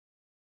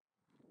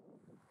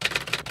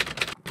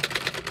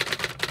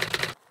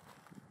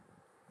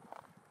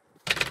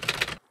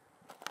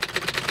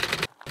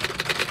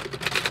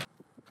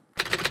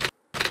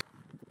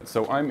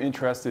So I'm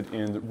interested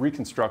in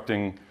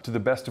reconstructing, to the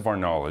best of our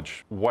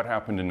knowledge, what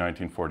happened in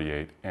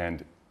 1948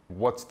 and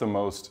what's the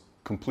most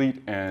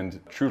complete and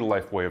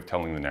true-to-life way of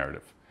telling the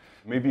narrative.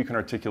 Maybe you can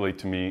articulate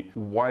to me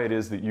why it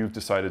is that you've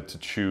decided to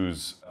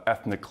choose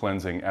ethnic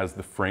cleansing as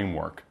the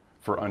framework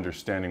for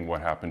understanding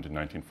what happened in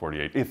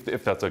 1948,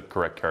 if that's a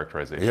correct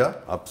characterization. Yeah,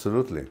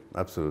 absolutely,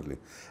 absolutely.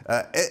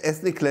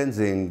 Ethnic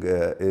cleansing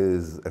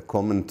is a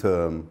common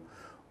term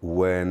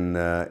when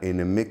in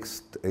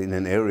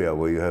an area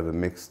where you have a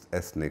mixed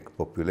ethnic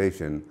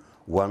population,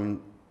 one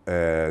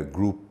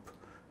group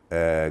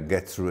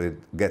gets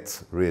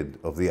rid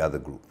of the other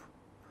group.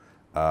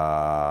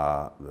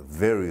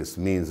 Various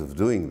means of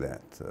doing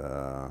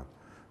that.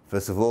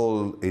 First of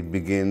all, it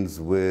begins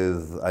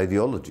with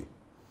ideology,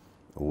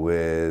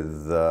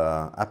 with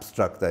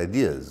abstract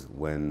ideas.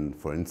 When,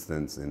 for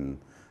instance, in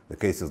the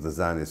case of the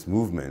Zionist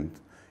movement,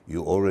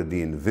 you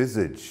already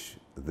envisage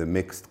the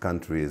mixed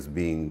country as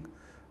being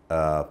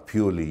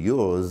purely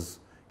yours,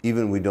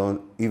 even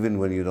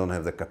when you don't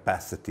have the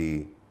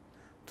capacity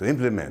to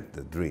implement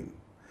the dream.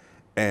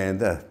 And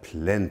there are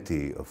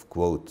plenty of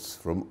quotes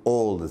from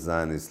all the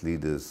Zionist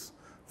leaders,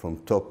 from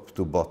top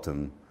to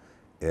bottom.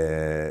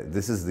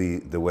 This is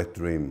the wet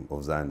dream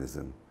of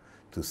Zionism,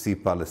 to see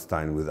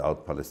Palestine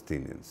without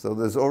Palestinians. So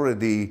there's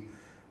already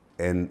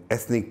an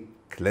ethnic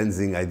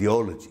cleansing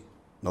ideology,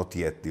 not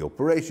yet the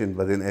operation,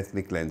 but an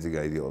ethnic cleansing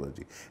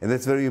ideology. And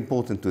that's very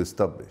important to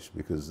establish,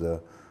 because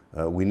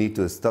we need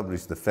to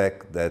establish the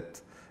fact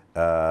that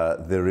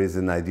there is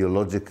an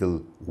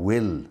ideological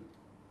will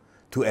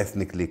to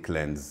ethnically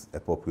cleanse a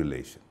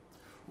population.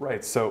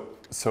 Right, so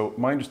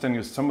my understanding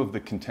is some of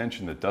the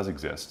contention that does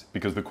exist,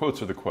 because the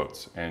quotes are the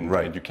quotes, and,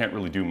 right. and you can't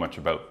really do much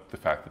about the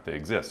fact that they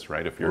exist,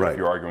 right, if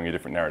you're arguing a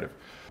different narrative.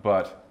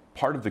 But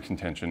part of the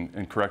contention,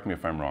 and correct me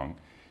if I'm wrong,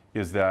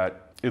 is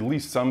that at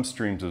least some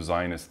streams of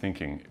Zionist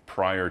thinking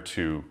prior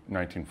to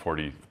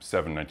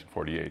 1947,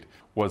 1948,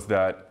 was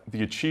that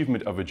the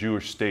achievement of a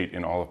Jewish state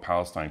in all of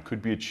Palestine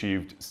could be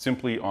achieved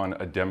simply on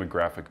a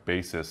demographic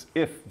basis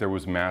if there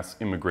was mass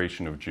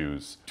immigration of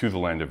Jews to the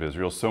land of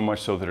Israel, so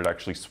much so that it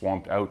actually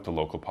swamped out the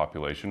local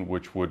population,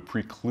 which would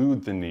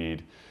preclude the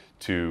need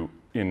to,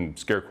 in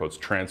scare quotes,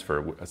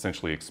 transfer,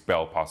 essentially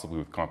expel, possibly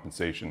with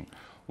compensation,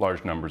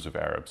 large numbers of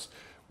Arabs.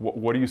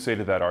 What do you say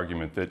to that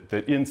argument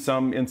that in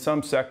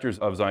some sectors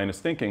of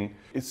Zionist thinking,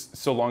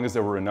 so long as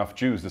there were enough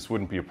Jews, this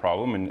wouldn't be a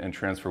problem and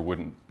transfer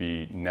wouldn't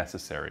be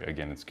necessary,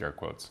 again in scare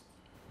quotes?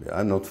 Yeah,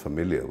 I'm not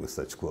familiar with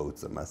such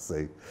quotes, I must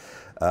say.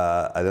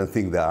 I don't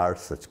think there are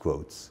such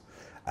quotes.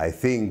 I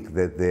think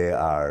that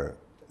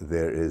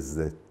there is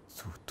the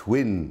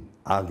twin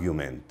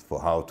argument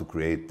for how to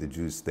create the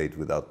Jewish state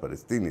without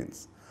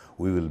Palestinians.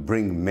 We will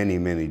bring many,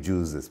 many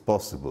Jews as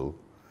possible.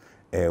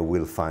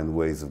 Will find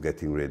ways of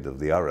getting rid of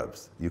the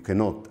Arabs. You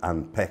cannot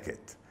unpack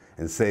it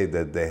and say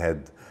that they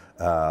had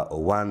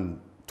one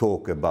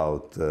talk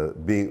about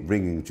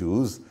bringing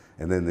Jews,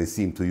 and then they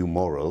seem to you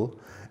moral,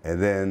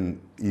 and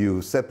then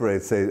you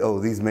separate, say, oh,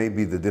 these may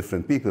be the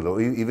different people, or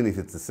even if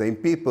it's the same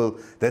people,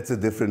 that's a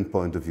different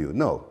point of view.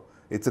 No,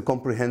 it's a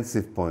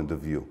comprehensive point of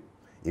view.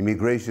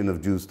 Immigration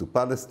of Jews to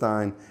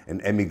Palestine and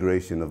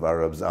emigration of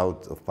Arabs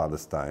out of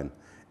Palestine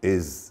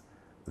is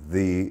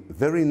the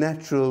very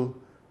natural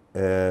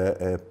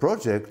a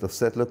project of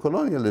settler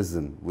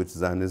colonialism, which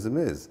Zionism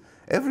is.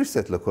 Every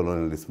settler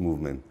colonialist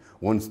movement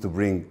wants to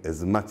bring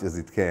as much as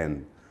it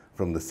can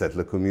from the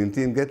settler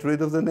community and get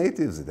rid of the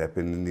natives. It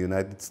happened in the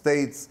United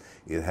States,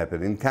 it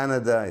happened in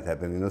Canada, it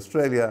happened in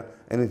Australia,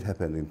 and it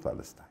happened in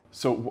Palestine.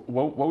 So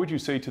what would you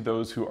say to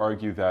those who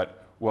argue that,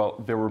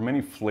 well, there were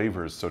many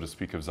flavors, so to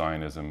speak, of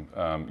Zionism,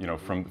 you know,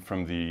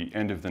 from the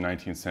end of the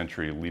 19th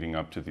century leading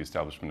up to the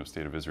establishment of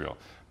State of Israel.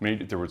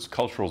 There was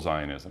cultural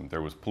Zionism,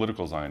 there was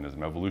political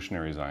Zionism,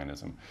 evolutionary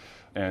Zionism,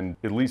 and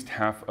at least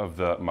half of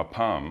the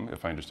Mapam,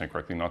 if I understand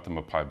correctly, not the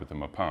Mapai, but the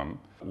Mapam,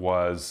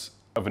 was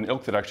of an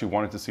ilk that actually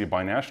wanted to see a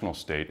binational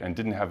state and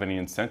didn't have any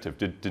incentive,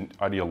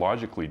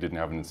 ideologically didn't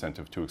have an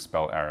incentive to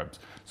expel Arabs.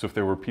 So if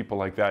there were people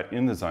like that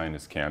in the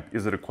Zionist camp,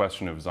 is it a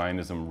question of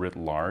Zionism writ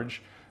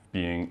large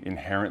being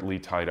inherently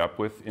tied up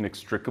with,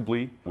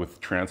 inextricably,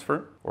 with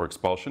transfer or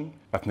expulsion,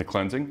 ethnic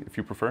cleansing, if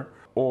you prefer?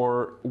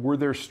 Or were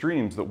there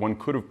streams that one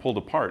could have pulled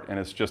apart, and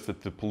it's just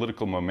that the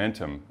political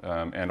momentum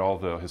and all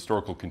the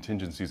historical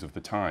contingencies of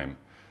the time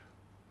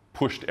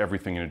pushed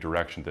everything in a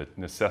direction that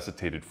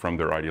necessitated, from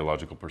their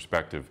ideological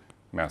perspective,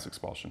 mass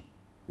expulsion?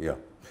 Yeah.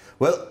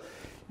 Well,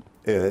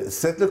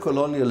 settler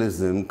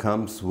colonialism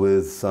comes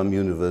with some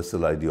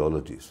universal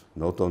ideologies,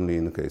 not only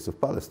in the case of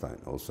Palestine,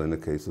 also in the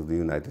case of the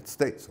United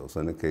States, also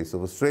in the case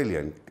of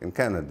Australia and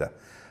Canada,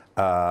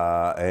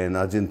 and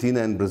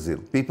Argentina and Brazil.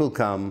 People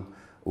come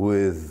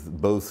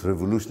with both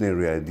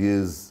revolutionary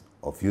ideas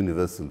of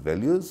universal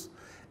values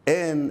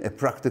and a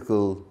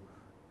practical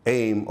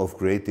aim of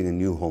creating a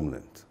new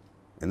homeland.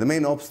 And the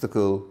main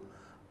obstacle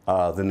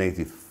are the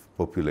native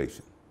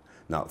population.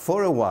 Now,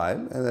 for a while,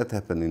 and that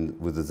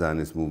happened with the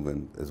Zionist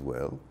movement as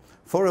well,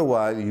 for a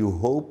while you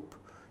hope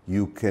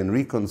you can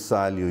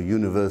reconcile your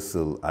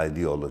universal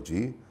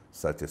ideology,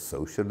 such as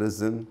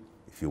socialism,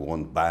 if you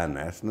want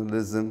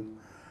binationalism,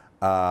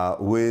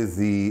 with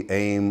the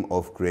aim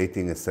of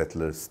creating a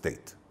settler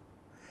state.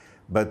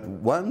 But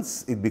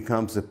once it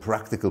becomes a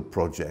practical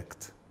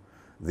project,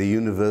 the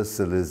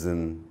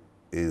universalism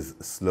is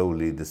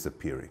slowly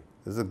disappearing.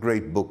 There's a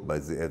great book by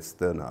Ze'ev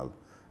Sternhal,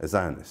 a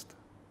Zionist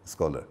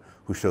scholar,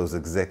 who shows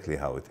exactly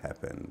how it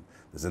happened.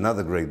 There's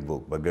another great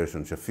book by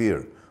Gershon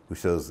Shafir, who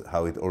shows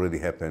how it already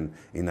happened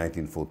in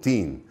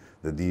 1914,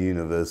 that the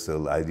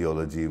universal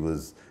ideology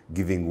was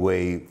giving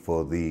way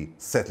for the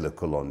settler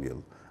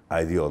colonial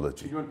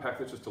ideology. Can you unpack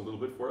that just a little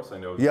bit for us? I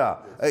know. Yeah,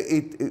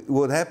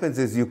 what happens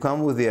is you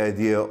come with the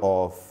idea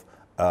of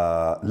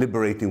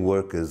liberating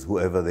workers,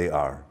 whoever they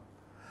are.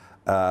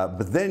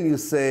 But then you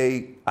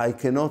say, I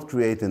cannot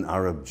create an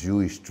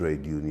Arab-Jewish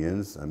trade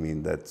unions. I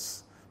mean,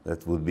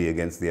 that would be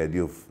against the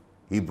idea of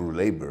Hebrew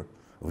labor,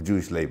 of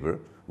Jewish labor,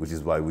 which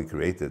is why we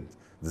created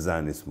the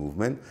Zionist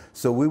movement.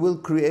 So we will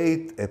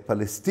create a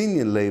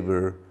Palestinian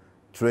labor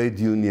trade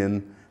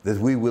union that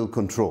we will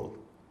control.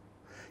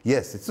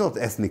 Yes, it's not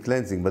ethnic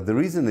cleansing, but the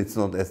reason it's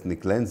not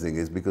ethnic cleansing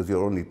is because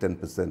you're only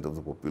 10% of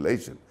the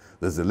population.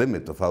 There's a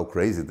limit of how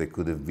crazy they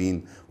could have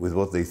been with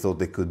what they thought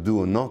they could do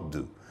or not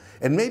do.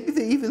 And maybe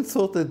they even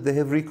thought that they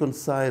have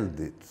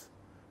reconciled it.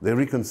 They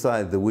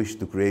reconciled the wish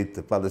to create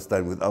a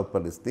Palestine without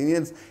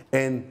Palestinians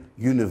and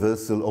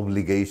universal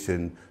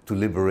obligation to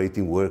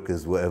liberating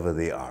workers wherever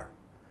they are.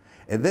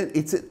 And then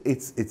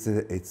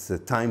it's a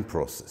time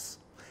process.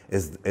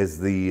 As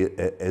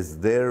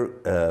their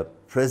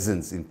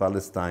presence in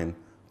Palestine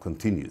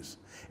continues,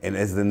 and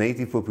as the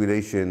native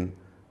population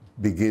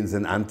begins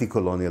an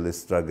anti-colonialist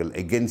struggle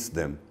against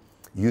them,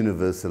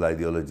 universal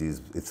ideology is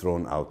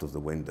thrown out of the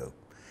window.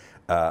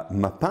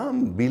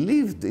 Mapam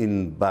believed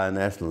in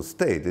binational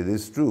state, it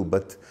is true,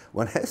 but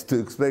one has to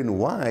explain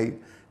why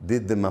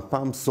did the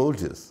Mapam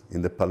soldiers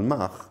in the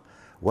Palmach,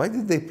 why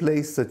did they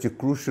play such a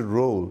crucial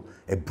role,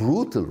 a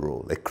brutal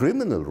role, a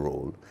criminal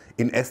role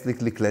in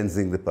ethnically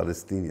cleansing the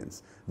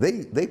Palestinians?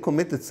 They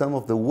committed some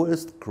of the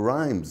worst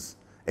crimes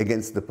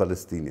against the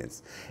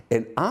Palestinians.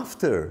 And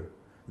after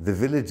the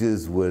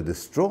villages were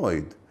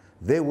destroyed,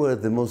 they were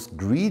the most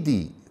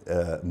greedy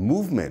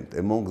movement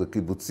among the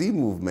kibbutzi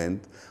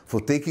movement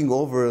for taking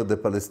over the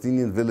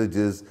Palestinian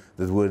villages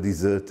that were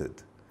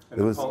deserted. And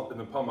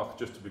the Palmach,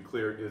 just to be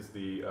clear, is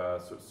the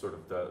sort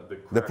of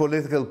the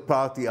political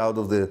party out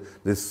of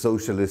the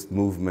socialist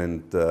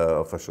movement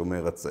of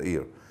HaShomer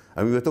HaTzair.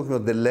 I mean, we're talking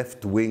about the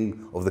left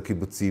wing of the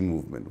kibbutzi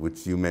movement,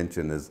 which you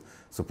mentioned as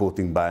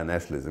supporting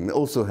binationalism. It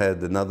also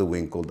had another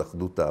wing called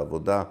Achdut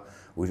HaAvoda,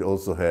 which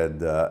also had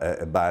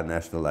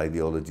binational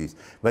ideologies.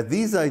 But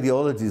these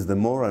ideologies, the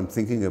more I'm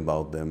thinking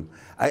about them,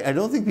 I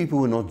don't think people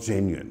were not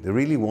genuine. They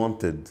really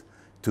wanted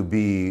to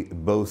be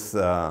both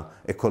a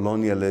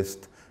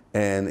colonialist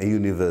and a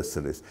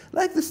universalist.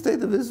 Like the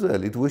state of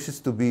Israel, it wishes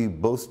to be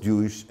both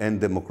Jewish and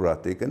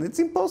democratic, and it's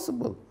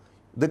impossible.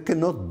 There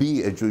cannot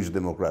be a Jewish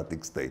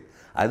democratic state.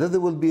 Either there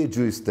will be a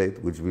Jewish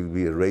state, which will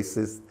be a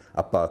racist,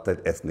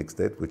 apartheid, ethnic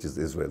state, which is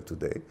Israel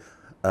today,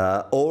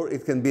 or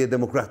it can be a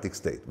democratic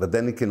state, but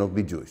then it cannot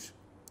be Jewish.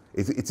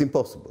 It's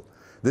impossible.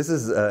 This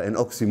is an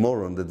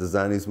oxymoron that the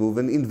Zionist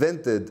movement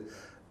invented,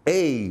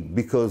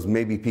 because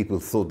maybe people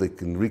thought they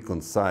can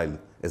reconcile,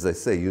 as I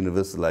say,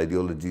 universal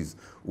ideologies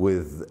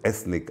with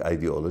ethnic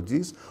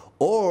ideologies,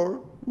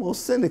 or more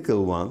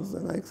cynical ones,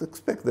 and I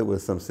expect there were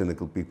some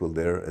cynical people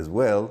there as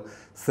well,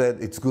 said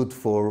it's good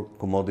for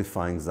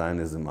commodifying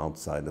Zionism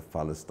outside of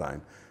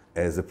Palestine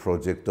as a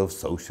project of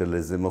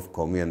socialism, of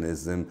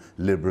communism,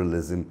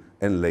 liberalism,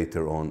 and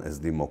later on as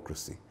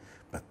democracy.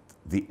 But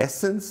the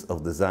essence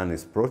of the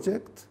Zionist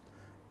project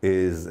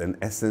is an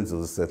essence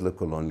of the settler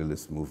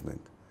colonialist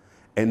movement.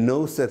 And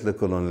no settler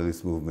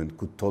colonialist movement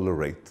could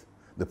tolerate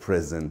the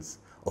presence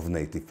of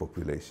native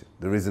population.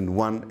 There isn't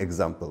one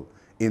example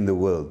in the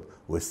world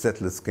where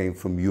settlers came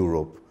from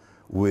Europe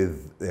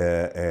with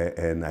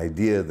an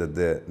idea that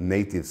the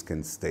natives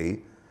can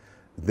stay.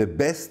 The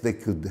best they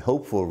could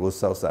hope for was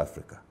South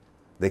Africa.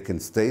 They can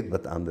stay,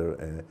 but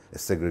under a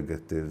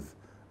segregative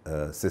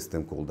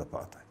system called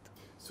apartheid.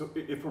 So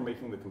if we're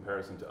making the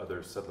comparison to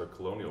other settler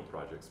colonial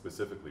projects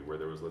specifically, where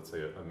there was, let's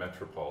say, a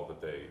metropole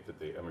that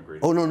they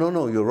emigrated. Oh,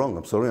 no, you're wrong.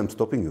 I'm sorry, I'm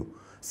stopping you.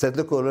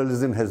 Settler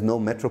colonialism has no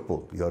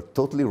metropole. You're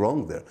totally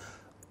wrong there.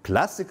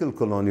 Classical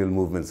colonial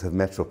movements have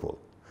metropole.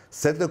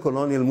 Settler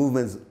colonial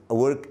movements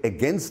work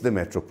against the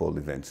metropole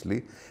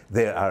eventually.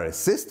 They are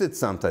assisted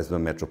sometimes by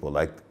metropole,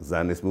 like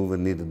Zionist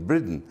movement needed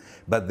Britain,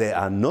 but they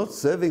are not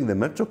serving the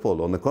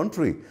metropole. On the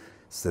contrary,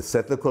 the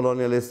settler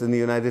colonialists in the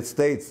United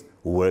States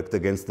worked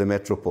against the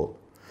metropole.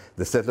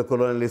 The settler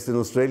colonialists in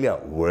Australia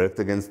worked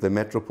against the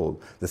metropole.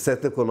 The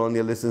settler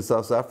colonialists in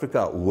South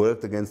Africa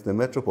worked against the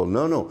metropole.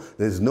 No,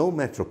 there's no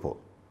metropole.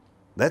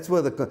 That's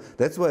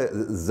why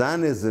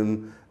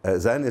Zionism,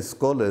 Zionist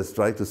scholars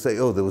try to say,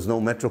 oh, there was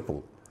no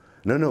metropole.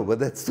 No, but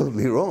that's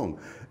totally wrong.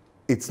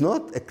 It's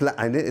not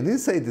I didn't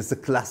say it's a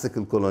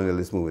classical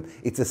colonialist movement.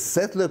 It's a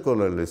settler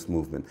colonialist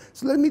movement.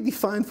 So let me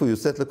define for you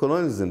settler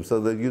colonialism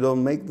so that you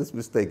don't make this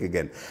mistake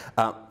again.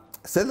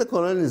 Settler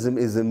colonialism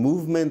is a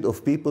movement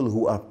of people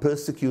who are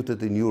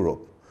persecuted in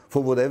Europe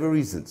for whatever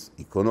reasons,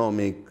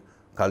 economic,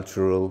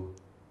 cultural,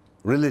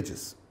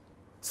 religious,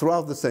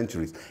 throughout the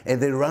centuries.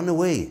 And they run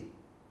away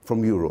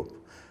from Europe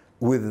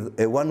with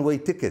a one-way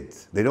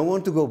ticket. They don't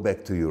want to go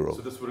back to Europe.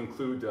 So this would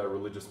include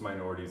religious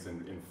minorities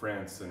in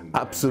France and...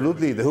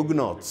 Absolutely, the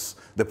Huguenots,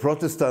 the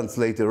Protestants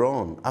later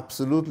on,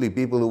 absolutely,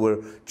 people who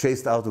were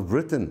chased out of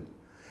Britain.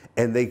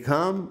 And they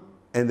come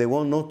and they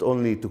want not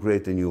only to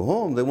create a new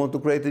home, they want to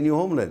create a new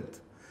homeland.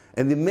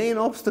 And the main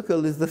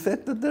obstacle is the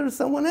fact that there is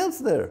someone else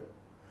there.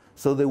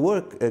 So they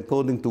work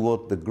according to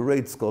what the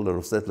great scholar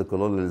of settler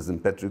colonialism,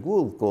 Patrick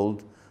Wolfe,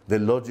 called the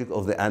logic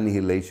of the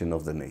annihilation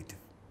of the native.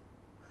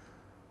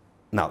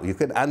 Now, you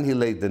can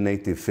annihilate the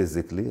native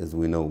physically, as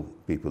we know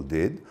people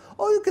did,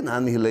 or you can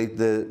annihilate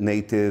the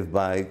native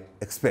by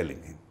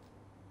expelling him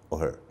or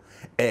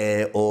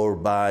her, or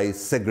by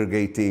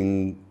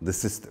segregating the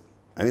system.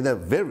 I mean, there are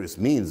various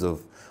means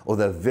of, or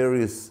there are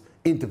various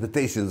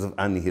interpretations of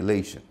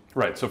annihilation.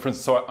 Right. So, for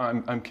instance, so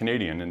I'm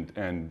Canadian,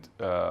 and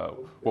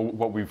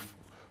what we've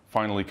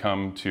finally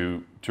come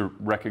to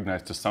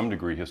recognize to some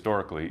degree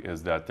historically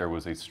is that there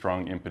was a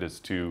strong impetus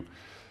to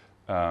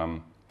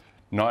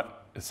not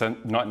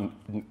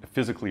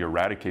physically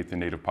eradicate the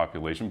native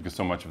population, because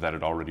so much of that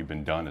had already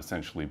been done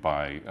essentially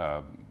by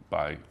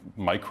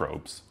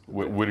microbes,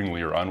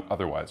 wittingly or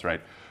otherwise,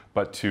 right?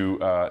 But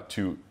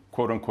to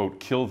quote unquote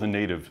kill the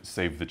native,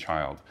 save the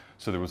child.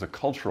 So there was a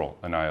cultural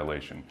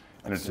annihilation,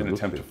 and it's an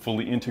attempt to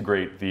fully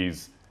integrate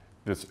this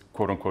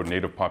quote unquote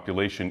native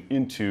population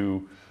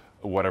into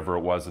whatever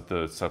it was that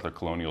the settler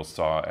colonials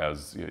saw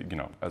as, you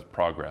know, as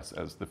progress,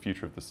 as the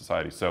future of the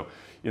society. So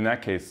in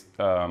that case,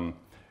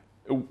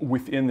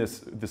 within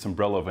this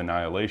umbrella of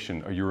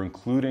annihilation, are you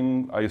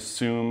including, I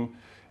assume,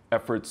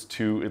 efforts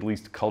to at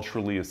least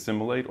culturally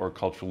assimilate or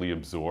culturally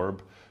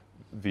absorb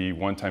the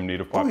one-time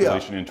native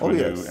population into a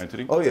new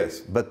entity? Oh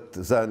yes, but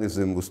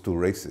Zionism was too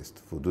racist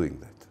for doing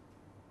that.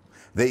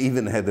 They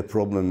even had a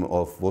problem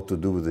of what to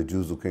do with the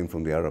Jews who came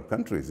from the Arab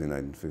countries in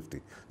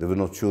 1950. They were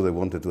not sure they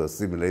wanted to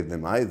assimilate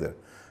them either.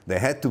 They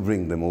had to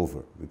bring them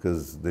over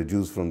because the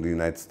Jews from the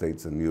United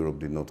States and Europe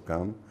did not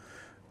come.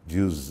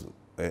 Jews,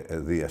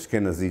 the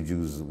Ashkenazi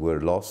Jews were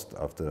lost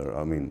after,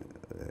 I mean,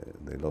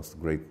 they lost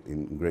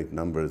in great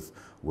numbers,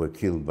 were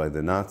killed by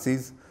the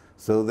Nazis.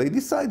 So they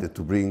decided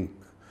to bring,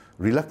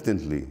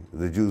 reluctantly,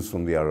 the Jews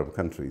from the Arab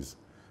countries.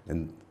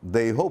 And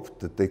they hoped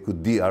that they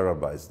could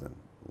de-Arabize them.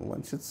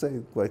 One should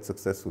say quite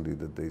successfully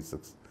that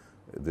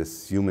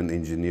this human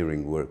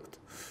engineering worked.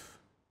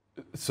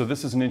 So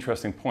this is an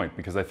interesting point,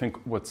 because I think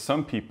what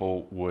some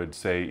people would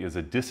say is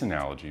a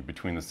disanalogy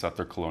between the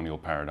settler colonial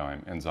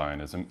paradigm and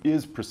Zionism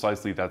is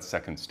precisely that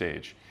second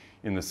stage,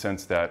 in the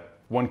sense that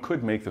one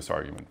could make this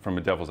argument from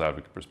a devil's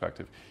advocate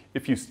perspective.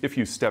 If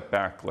you step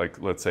back,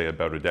 like let's say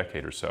about a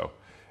decade or so,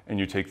 and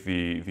you take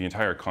the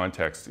entire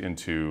context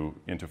into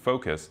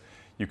focus,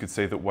 you could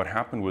say that what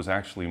happened was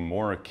actually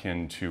more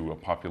akin to a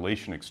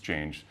population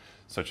exchange,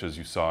 such as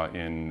you saw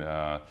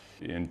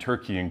in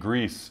Turkey and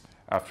Greece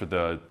after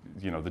the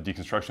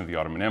deconstruction of the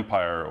Ottoman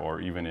Empire,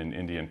 or even in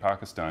India and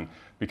Pakistan,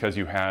 because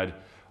you had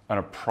an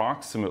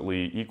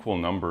approximately equal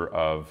number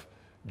of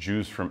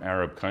Jews from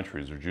Arab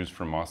countries or Jews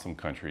from Muslim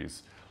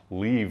countries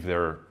leave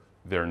their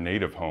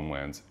native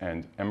homelands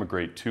and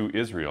emigrate to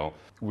Israel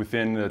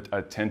within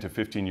a 10 to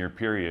 15 year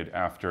period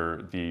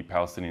after the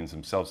Palestinians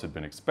themselves had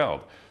been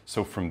expelled.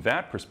 So from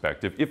that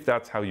perspective, if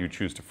that's how you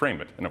choose to frame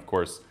it, and of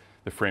course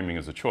the framing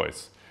is a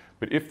choice,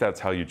 but if that's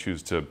how you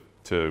choose to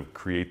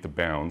create the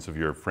bounds of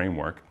your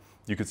framework,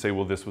 you could say,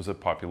 well, this was a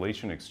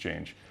population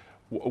exchange.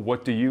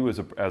 What do you, as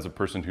a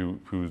person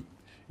who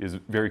is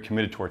very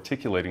committed to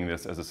articulating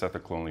this as a settler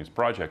colonialist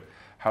project,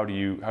 how do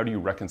you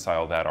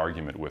reconcile that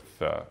argument with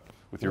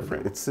your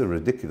framework? It's a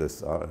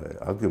ridiculous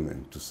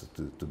argument,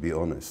 to be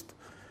honest.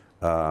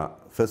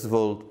 First of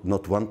all,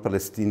 not one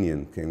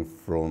Palestinian came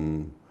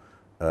from,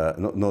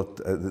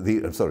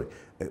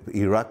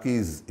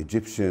 Iraqis,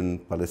 Egyptian,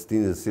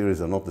 Palestinians,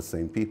 Syrians are not the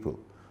same people.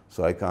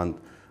 So I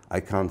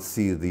can't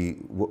see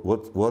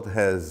what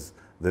has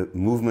the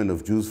movement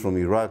of Jews from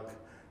Iraq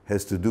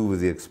has to do with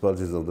the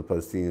expulsions of the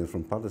Palestinians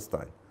from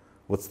Palestine.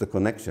 What's the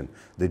connection?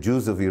 The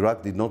Jews of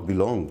Iraq did not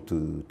belong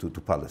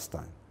to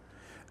Palestine.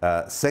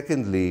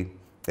 Secondly,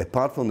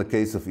 apart from the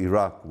case of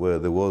Iraq, where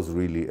there was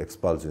really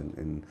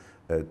expulsion,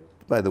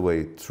 by the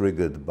way,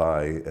 triggered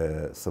by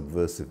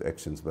subversive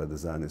actions by the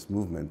Zionist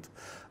movement,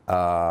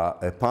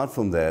 apart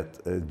from that,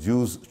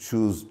 Jews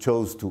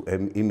chose to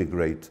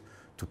immigrate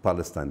to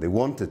Palestine. They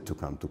wanted to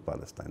come to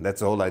Palestine. That's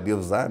the whole idea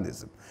of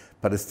Zionism.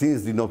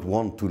 Palestinians did not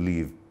want to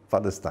leave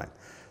Palestine.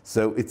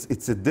 So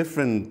it's a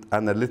different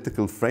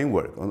analytical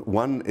framework.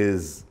 One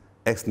is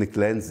ethnic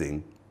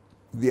cleansing,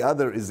 the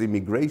other is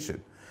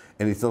immigration,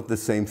 and it's not the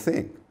same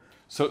thing.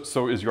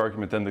 So is your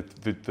argument then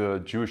that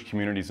the Jewish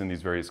communities in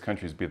these various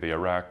countries, be they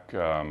Iraq,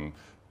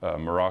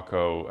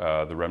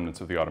 Morocco, the remnants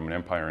of the Ottoman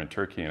Empire in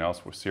Turkey and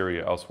elsewhere,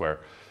 Syria,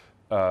 elsewhere,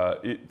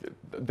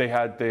 they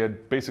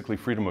had basically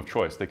freedom of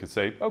choice. They could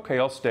say, okay,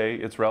 I'll stay.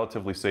 It's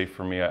relatively safe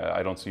for me.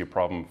 I don't see a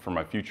problem for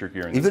my future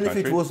here in this country. Even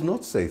if it was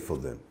not safe for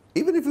them.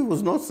 Even if it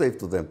was not safe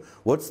to them,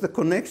 what's the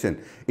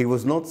connection? It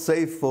was not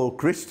safe for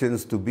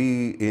Christians to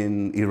be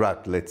in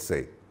Iraq, let's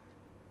say.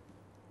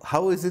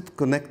 How is it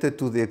connected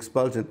to the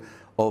expulsion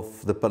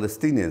of the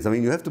Palestinians? I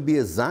mean, you have to be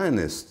a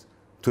Zionist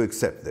to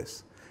accept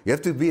this. You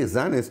have to be a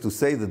Zionist to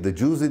say that the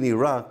Jews in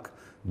Iraq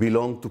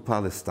belong to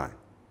Palestine.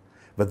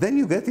 But then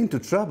you get into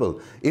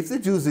trouble. If the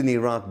Jews in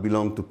Iraq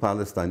belong to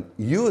Palestine,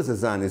 you as a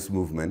Zionist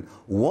movement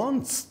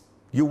want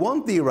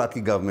the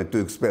Iraqi government to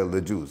expel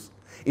the Jews.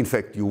 In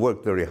fact, you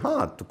worked very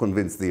hard to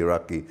convince the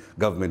Iraqi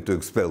government to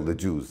expel the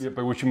Jews. Yeah,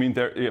 but what you mean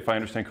there, if I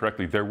understand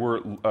correctly, there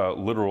were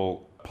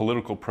literal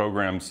political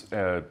programs,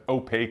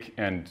 opaque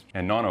and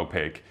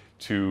non-opaque,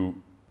 to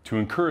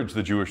encourage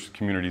the Jewish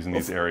communities in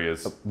these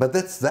areas. But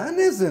that's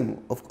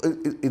Zionism.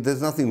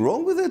 There's nothing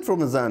wrong with it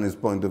from a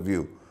Zionist point of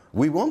view.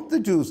 We want the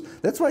Jews.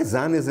 That's why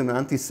Zionism and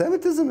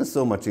anti-Semitism is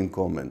so much in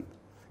common.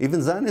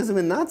 Even Zionism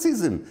and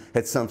Nazism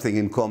had something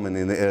in common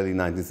in the early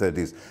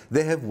 1930s.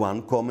 They have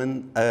one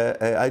common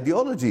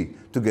ideology: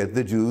 to get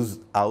the Jews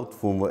out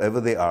from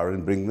wherever they are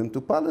and bring them to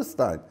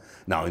Palestine.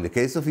 Now, in the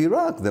case of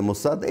Iraq, the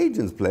Mossad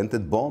agents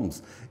planted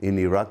bombs in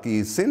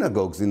Iraqi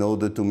synagogues in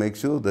order to make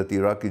sure that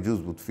Iraqi Jews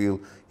would feel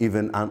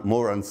even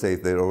more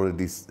unsafe than they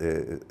already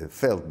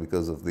felt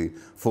because of the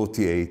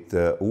 48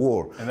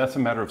 war. And that's a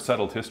matter of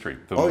settled history.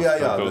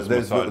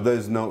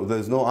 There's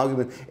no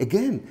argument.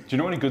 Again, do you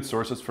know any good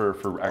sources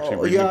for actually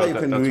reading about you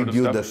that, can that read sort of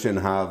Yuda stuff?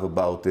 Shenhav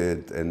about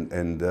it,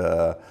 and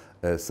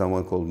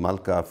someone called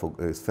Malka,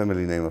 his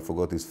family name, I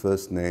forgot his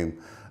first name.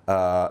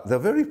 They're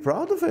very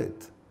proud of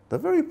it. They're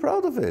very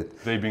proud of it.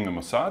 They being the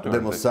Mossad? Or the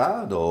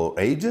Mossad or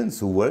agents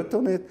who worked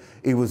on it.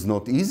 It was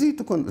not easy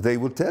to, they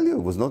will tell you,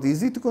 it was not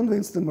easy to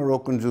convince the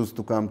Moroccan Jews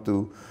to come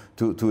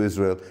to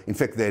Israel. In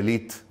fact, the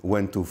elite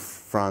went to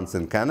France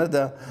and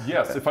Canada.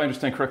 Yes, if I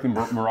understand correctly,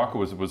 Morocco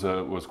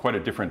was quite a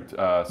different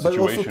situation. But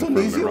also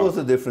Tunisia was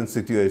a different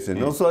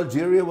situation. Also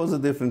Algeria was a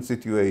different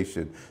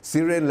situation.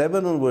 Syria and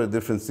Lebanon were a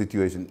different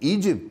situation.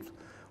 Egypt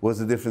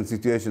was a different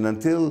situation.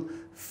 Until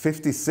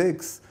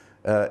 1956,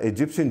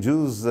 Egyptian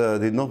Jews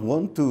did not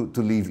want to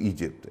leave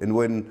Egypt. And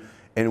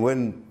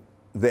when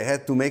they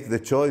had to make the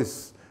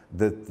choice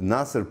that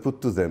Nasser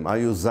put to them, are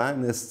you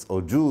Zionists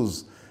or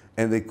Jews?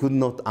 And they could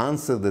not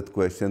answer that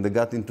question. They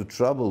got into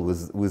trouble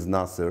with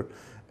Nasser.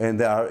 And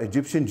there are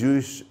Egyptian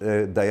Jewish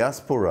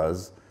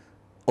diasporas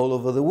all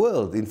over the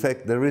world. In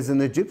fact, there is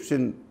an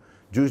Egyptian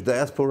Jewish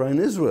diaspora in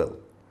Israel.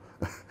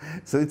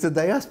 So it's a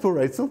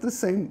diaspora. It's not the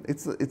same.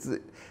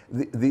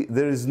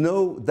 There is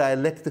no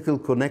dialectical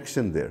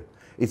connection there.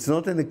 It's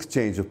not an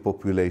exchange of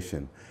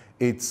population.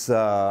 It's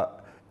on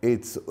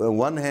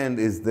one hand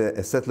is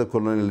the settler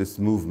colonialist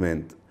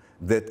movement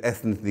that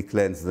ethnically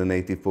cleansed the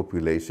native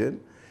population.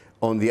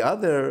 On the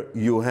other,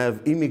 you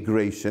have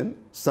immigration,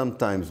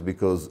 sometimes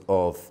because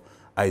of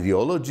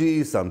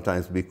ideology,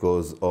 sometimes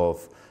because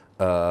of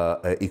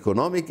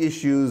economic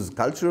issues,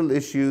 cultural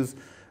issues.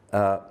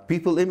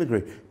 People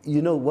immigrate.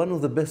 You know, one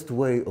of the best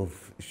way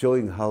of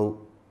showing how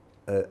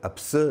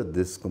absurd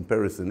this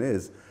comparison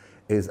is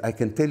I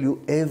can tell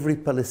you every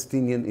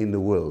Palestinian in the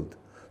world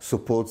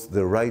supports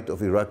the right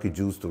of Iraqi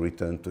Jews to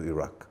return to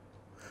Iraq.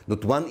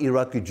 Not one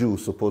Iraqi Jew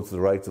supports the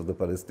rights of the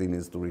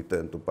Palestinians to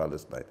return to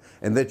Palestine.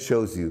 And that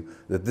shows you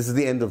that this is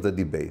the end of the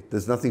debate.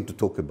 There's nothing to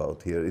talk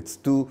about here. It's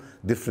two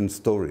different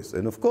stories.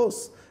 And of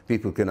course,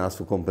 people can ask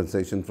for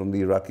compensation from the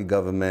Iraqi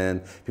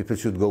government. People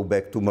should go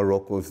back to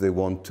Morocco if they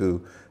want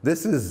to.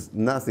 This is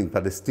nothing.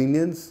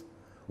 Palestinians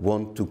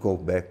want to go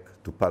back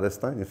to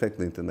Palestine. In fact,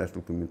 the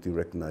international community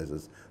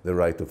recognizes the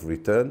right of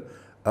return.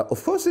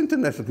 Of course, the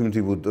international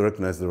community would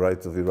recognize the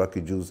rights of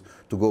Iraqi Jews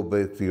to go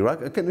back to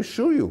Iraq. I can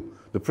assure you,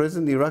 the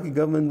present Iraqi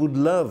government would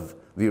love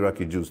the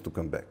Iraqi Jews to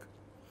come back.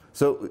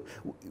 So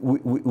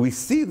we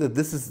see that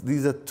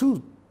these are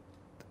two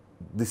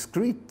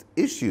discrete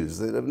issues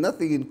that have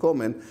nothing in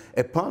common,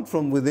 apart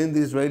from within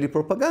the Israeli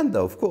propaganda,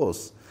 of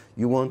course.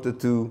 You wanted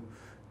to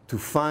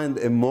find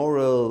a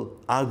moral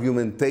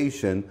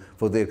argumentation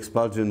for the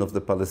expulsion of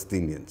the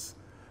Palestinians.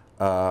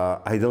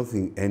 I don't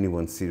think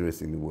anyone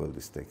serious in the world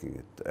is taking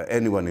it.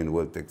 Anyone in the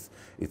world takes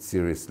it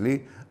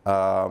seriously.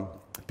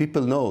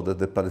 People know that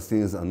the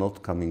Palestinians are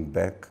not coming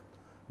back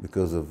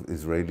because of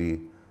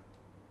Israeli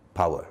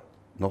power,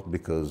 not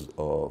because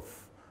of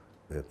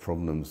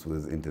problems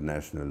with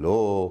international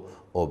law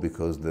or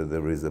because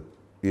there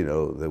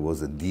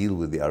was a deal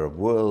with the Arab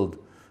world.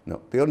 No,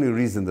 the only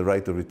reason the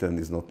right of return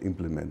is not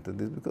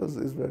implemented is because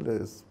Israel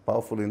is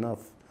powerful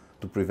enough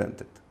to prevent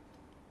it.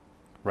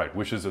 Right,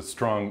 which is a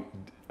strong,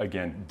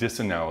 again,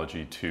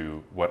 disanalogy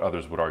to what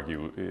others would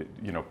argue,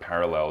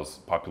 parallels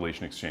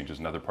population exchanges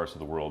in other parts of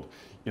the world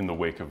in the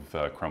wake of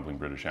the crumbling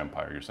British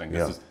Empire. You're saying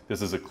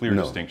this is a clear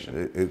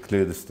distinction. A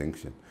clear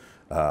distinction.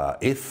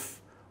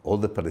 If all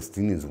the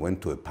Palestinians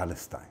went to a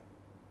Palestine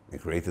and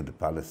created a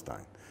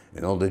Palestine,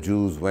 and all the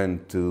Jews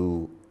went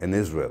to an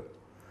Israel,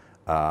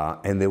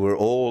 and they were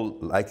all,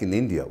 like in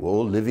India, were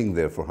all living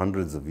there for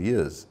hundreds of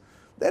years,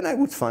 then I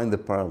would find the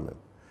parallel.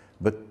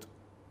 But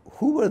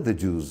who were the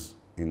Jews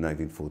in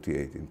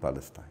 1948 in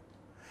Palestine?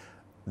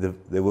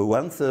 They were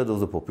 1/3 of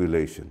the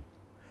population.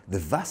 the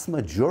vast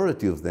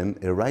majority of them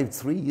arrived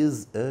 3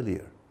 years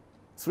earlier.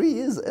 3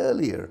 years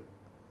earlier.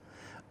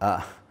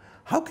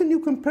 How can you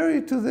compare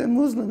it to the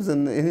Muslims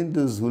and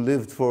Hindus who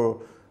lived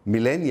for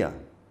millennia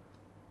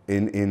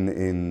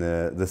in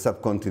the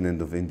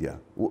subcontinent of India?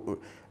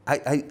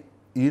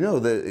 You know,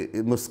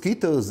 the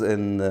mosquitoes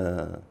and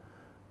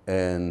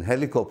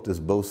helicopters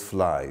both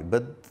fly,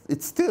 but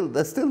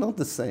they're still not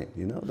the same,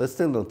 you know? They're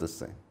still not the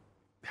same.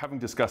 Having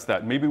discussed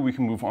that, maybe we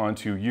can move on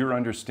to your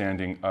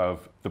understanding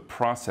of the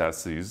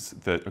processes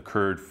that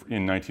occurred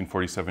in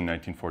 1947,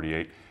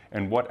 1948,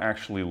 and what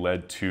actually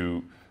led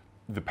to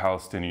the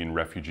Palestinian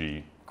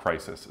refugee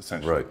crisis,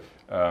 essentially.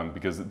 Right.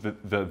 Because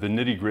the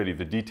nitty-gritty,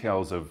 the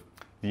details of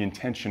the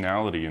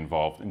intentionality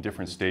involved in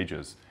different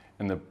stages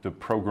and the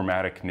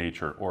programmatic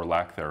nature or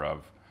lack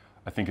thereof,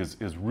 I think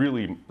is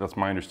really, that's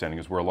my understanding,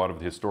 is where a lot of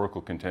the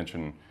historical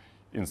contention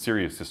in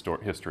serious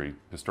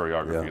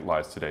historiography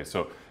lies today.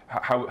 So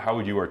how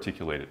would you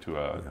articulate it to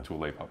a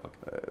lay public?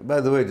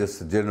 By the way,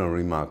 just a general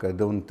remark, I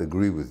don't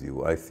agree with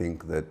you. I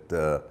think that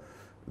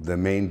the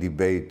main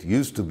debate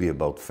used to be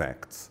about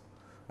facts.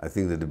 I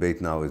think the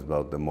debate now is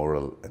about the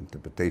moral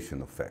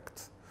interpretation of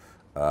facts.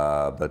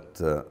 But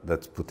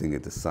that's putting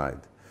it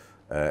aside.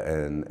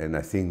 And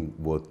I think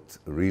what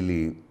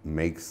really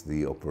makes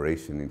the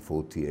operation in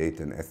 48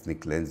 and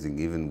ethnic cleansing,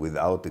 even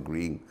without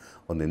agreeing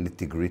on the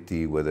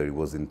nitty-gritty, whether it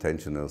was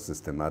intentional,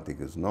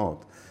 systematic or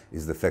not,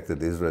 is the fact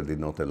that Israel did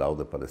not allow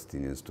the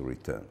Palestinians to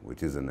return,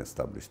 which is an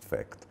established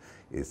fact.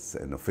 It's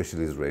an official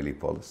Israeli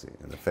policy.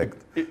 In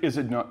effect, is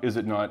it not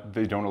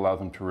they don't allow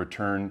them to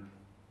return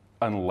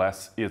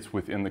unless it's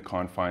within the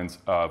confines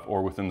of,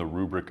 or within the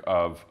rubric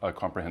of, a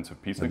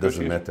comprehensive peace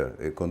negotiation? It doesn't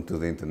matter. According to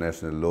the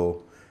international law,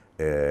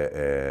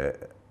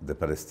 the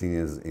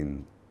Palestinians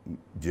in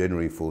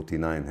January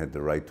 49 had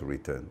the right to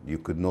return. You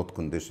could not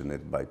condition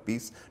it by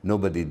peace.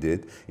 Nobody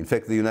did. In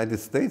fact, the United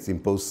States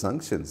imposed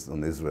sanctions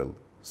on Israel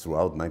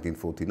throughout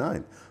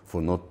 1949 for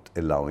not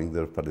allowing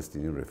their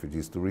Palestinian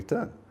refugees to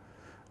return.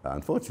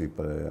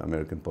 Unfortunately,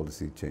 American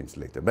policy changed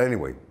later. But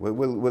anyway,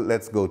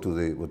 let's go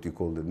to what you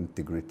call the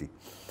nitty-gritty.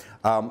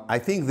 I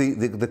think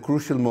the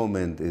crucial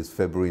moment is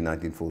February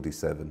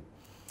 1947,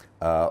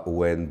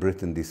 when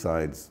Britain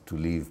decides to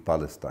leave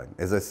Palestine.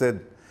 As I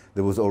said,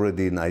 there was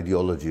already an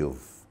ideology of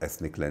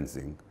ethnic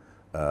cleansing,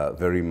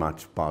 very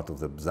much part of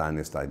the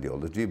Zionist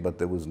ideology, but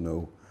there was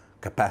no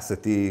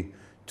capacity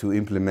to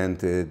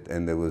implement it,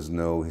 and there was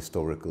no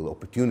historical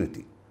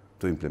opportunity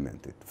to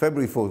implement it.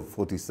 February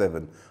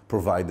 47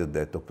 provided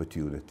that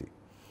opportunity.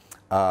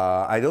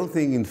 I don't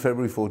think in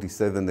February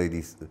 47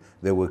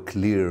 they were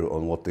clear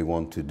on what they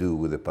want to do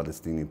with the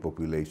Palestinian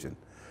population.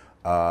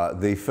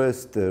 They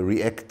first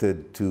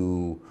reacted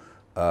to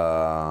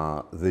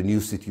the new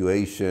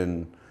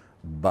situation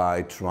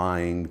by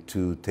trying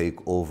to take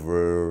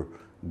over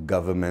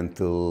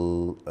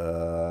governmental,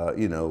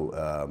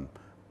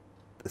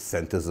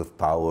 centers of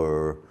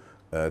power,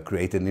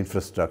 create an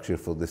infrastructure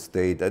for the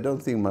state. I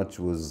don't think much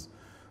was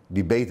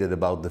debated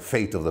about the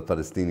fate of the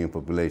Palestinian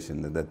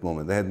population at that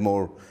moment. They had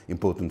more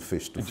important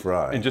fish to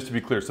fry. And just to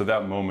be clear, so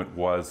that moment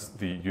was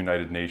the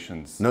United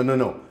Nations?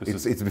 No.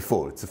 It's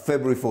before. It's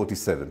February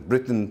 47.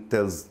 Britain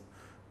tells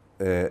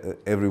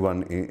everyone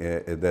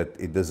that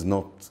it's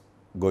not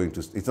going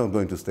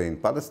to stay in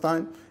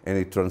Palestine, and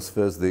it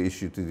transfers the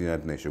issue to the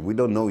United Nations. We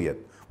don't know yet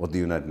what the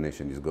United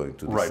Nations is going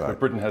to decide. Right, but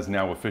Britain has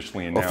now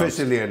officially announced.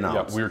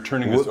 Yeah, we're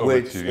turning this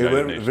over to the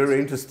United Nations. Very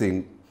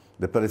interesting.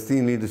 The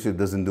Palestinian leadership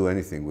doesn't do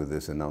anything with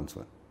this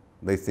announcement.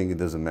 They think it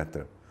doesn't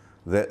matter.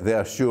 They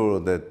are sure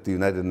that the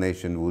United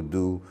Nations would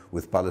do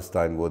with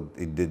Palestine what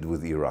it did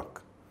with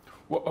Iraq.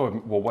 Well,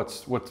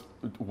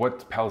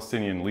 what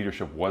Palestinian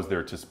leadership was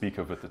there to speak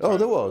of at the time?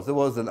 Oh, there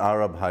was an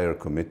Arab Higher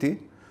Committee.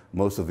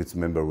 Most of its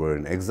members were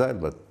in exile,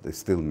 but they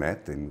still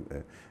met.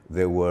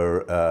 There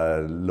were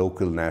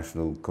local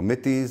national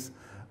committees.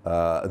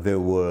 There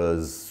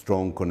was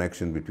strong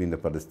connection between the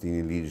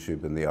Palestinian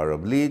leadership and the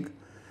Arab League.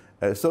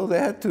 So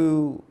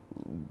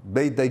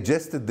they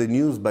digested the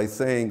news by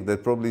saying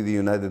that probably the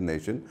United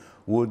Nations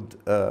would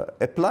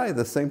apply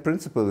the same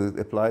principle that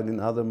applied in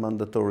other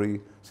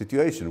mandatory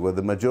situations, where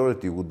the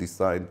majority would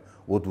decide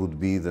what would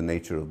be the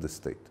nature of the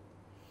state.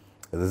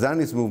 The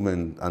Zionist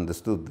movement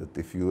understood that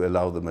if you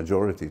allow the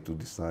majority to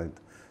decide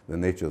the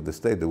nature of the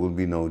state, there will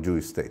be no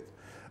Jewish state.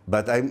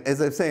 But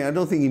as I'm saying, I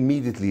don't think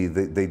immediately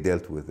they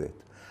dealt with it.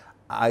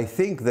 I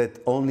think that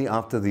only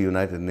after the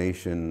United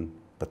Nations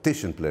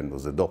partition plan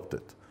was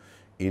adopted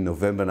in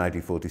November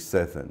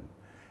 1947,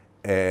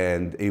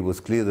 and it was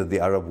clear that the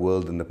Arab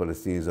world and the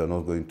Palestinians are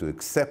not going to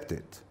accept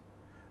it,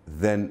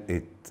 then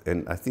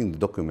and I think the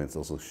documents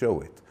also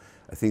show it,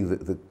 I think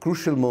that the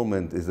crucial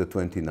moment is the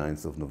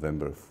 29th of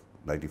November of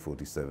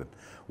 1947,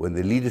 when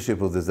the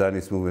leadership of the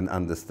Zionist movement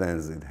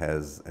understands it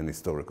has an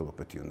historical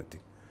opportunity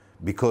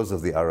because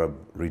of the Arab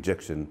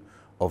rejection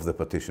of the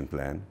partition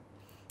plan,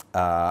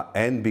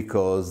 and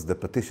because the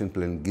partition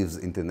plan gives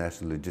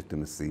international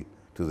legitimacy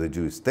to the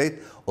Jewish state,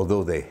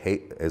 although they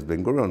hate, as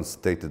Ben-Gurion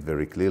stated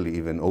very clearly,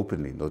 even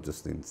openly, not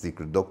just in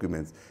secret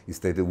documents, he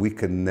stated, we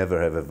can never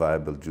have a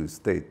viable Jewish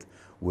state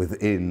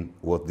within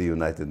what the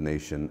United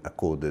Nations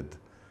accorded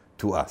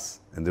to us.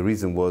 And the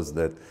reason was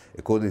that,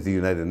 according to the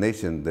United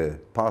Nations, the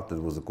part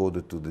that was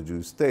accorded to the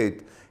Jewish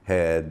state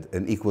had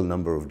an equal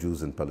number of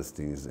Jews and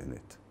Palestinians in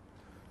it.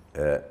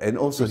 And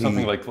also so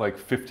something like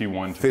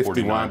 51 to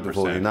 51 to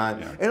 49.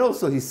 Yeah. And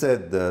also he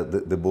said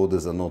the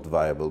borders are not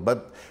viable.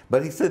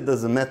 But he said it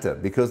doesn't matter,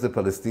 because the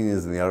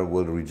Palestinians in the Arab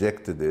world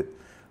rejected it.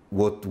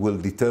 What will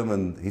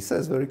determine, he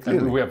says very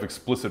clearly. And we have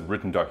explicit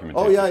written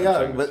documentation. Oh,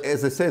 yeah. But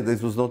as I said,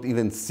 this was not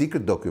even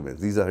secret documents.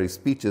 These are his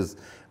speeches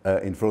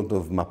in front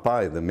of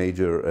Mapai, the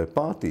major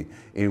party,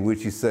 in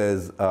which he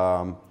says,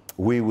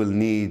 we will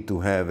need to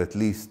have at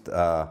least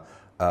a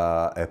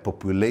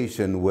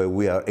population where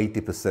we are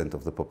 80%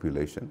 of the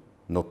population,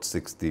 not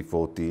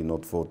 60-40,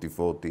 not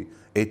 40-40,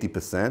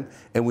 80%,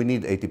 and we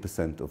need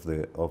 80%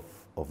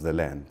 of the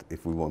land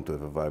if we want to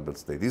have a viable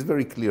state. He's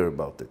very clear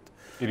about it.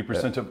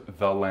 80% of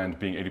the land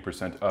being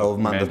 80% of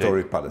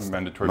mandatory Palestine.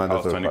 Mandatory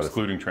Palestine,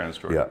 excluding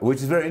transitory. Yeah, which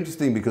is very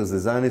interesting, because the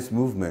Zionist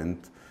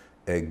movement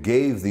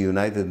gave the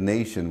United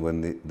Nations,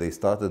 when they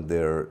started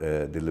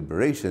their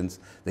deliberations,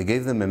 they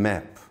gave them a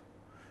map.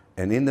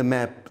 And in the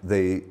map,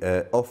 they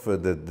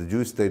offered that the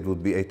Jewish state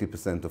would be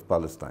 80% of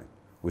Palestine,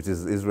 which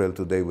is Israel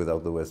today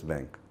without the West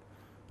Bank.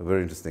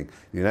 Very interesting.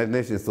 The United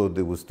Nations thought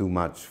it was too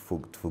much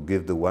to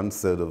give the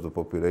 1/3 of the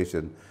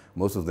population,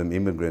 most of them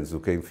immigrants who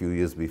came a few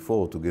years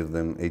before, to give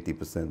them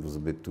 80% was a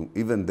bit too,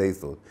 even they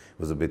thought it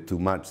was a bit too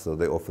much, so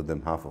they offered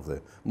them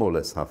more or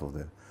less half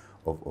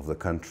of the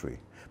country.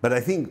 But I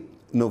think,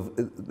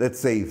 let's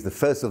say the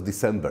 1st of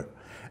December,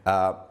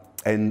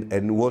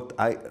 and what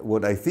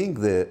I think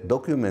the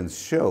documents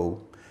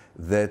show,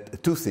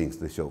 that two things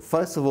they show.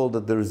 First of all,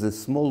 that there is a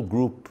small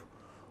group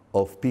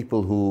of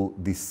people who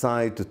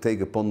decide to take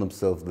upon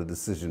themselves the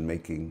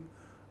decision-making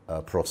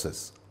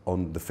process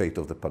on the fate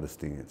of the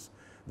Palestinians.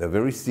 They're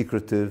very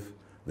secretive.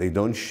 They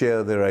don't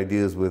share their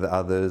ideas with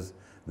others.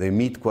 They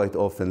meet quite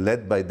often,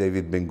 led by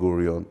David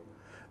Ben-Gurion.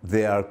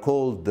 They are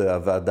called the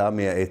Va'ada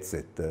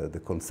Me'atzet, the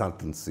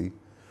consultancy.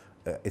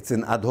 It's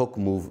an ad hoc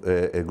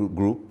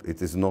group.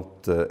 It is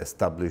not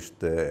established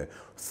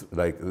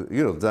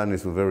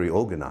Zionists were very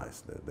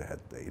organized. They had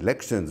the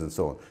elections and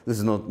so on. This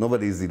is not,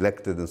 nobody is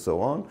elected and so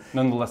on.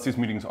 Nonetheless, these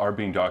meetings are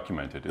being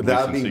documented. They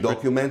are being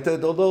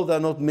documented, although they're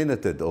not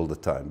minuted all the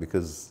time,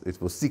 because it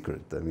was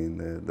secret. I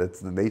mean, that's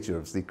the nature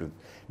of secret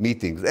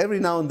meetings. Every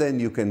now and then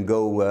you can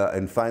go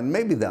and find,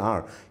 maybe there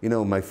are.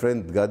 My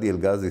friend Gadi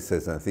El-Ghazi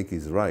says, and I think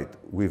he's right,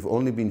 we've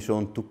only been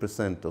shown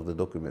 2% of the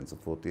documents of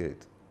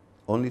 48.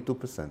 Only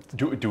 2%.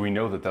 Do we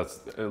know that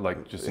that's,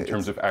 just in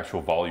terms of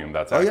actual volume,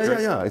 that's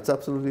accurate? Yeah, it's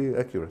absolutely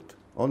accurate.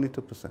 Only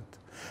 2%.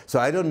 So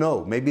I don't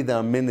know, maybe there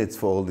are minutes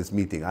for all this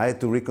meeting. I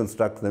had to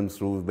reconstruct them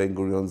through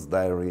Ben-Gurion's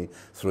diary,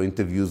 through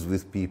interviews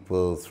with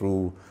people,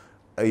 through,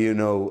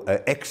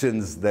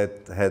 actions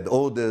that had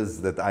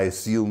orders that I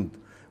assumed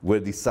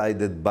were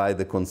decided by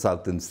the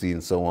consultancy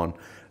and so on.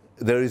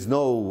 There is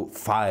no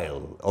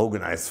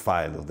organized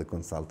file of the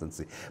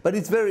consultancy. But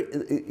it's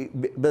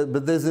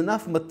but there's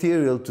enough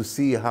material to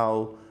see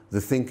how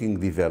the thinking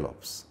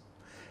develops.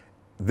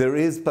 There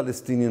is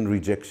Palestinian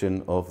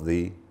rejection of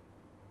the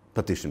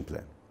partition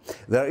plan.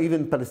 There are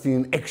even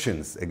Palestinian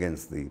actions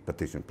against the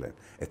partition plan.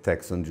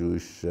 Attacks on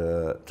Jewish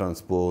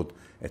transport,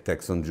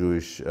 attacks on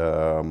Jewish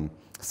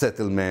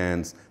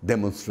settlements,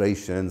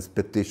 demonstrations,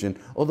 petition,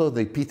 although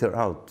they peter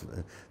out.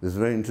 There's a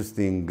very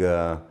interesting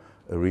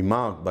a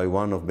remark by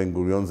one of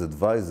Ben-Gurion's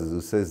advisors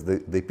who says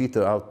they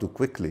peter out too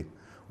quickly.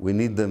 We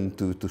need them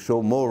to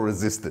show more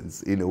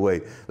resistance in a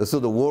way. They're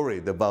sort of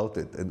worried about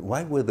it. And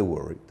why were they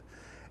worried?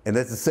 And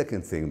that's the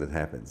second thing that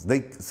happens.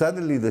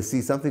 Suddenly they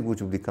see something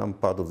which will become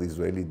part of the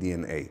Israeli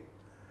DNA.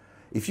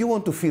 If you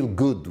want to feel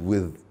good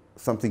with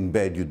something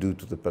bad you do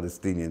to the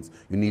Palestinians,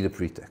 you need a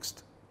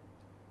pretext.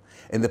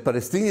 And the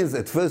Palestinians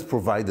at first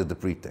provided the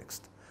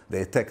pretext.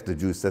 They attacked the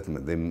Jewish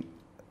settlement. They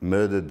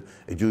murdered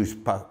a Jewish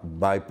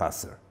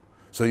bypasser.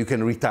 So you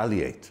can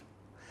retaliate.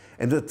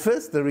 And at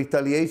first, the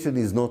retaliation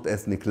is not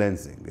ethnic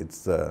cleansing.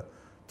 It's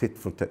tit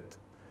for tat.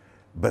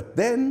 But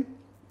then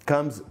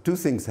two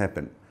things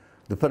happen.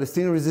 The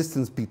Palestinian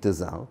resistance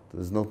peters out.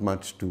 There's not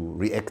much to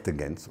react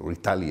against or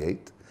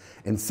retaliate.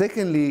 And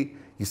secondly,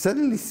 you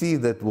suddenly see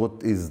that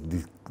what is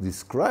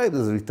described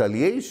as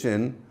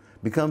retaliation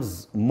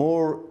becomes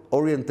more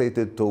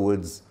orientated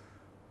towards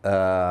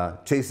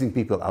chasing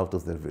people out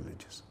of their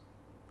villages.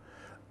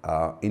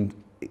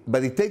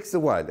 But it takes a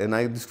while, and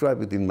I describe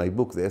it in my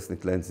book, The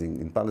Ethnic Cleansing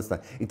in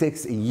Palestine. It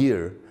takes a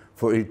year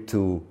for it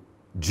to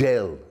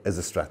gel as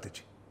a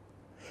strategy.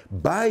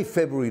 By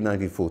February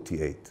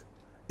 1948,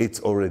 it's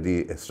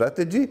already a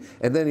strategy,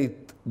 and then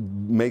it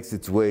makes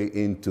its way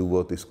into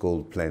what is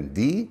called Plan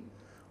D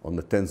on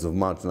the 10th of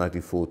March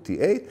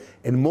 1948,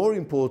 and more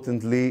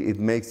importantly, it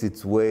makes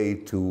its way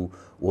to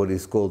what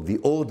is called the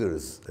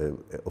orders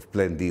of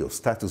Plan D, or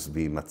Status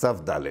B,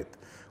 Matzav Dalet,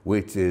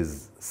 which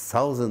is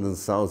thousands and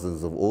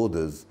thousands of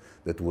orders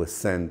that were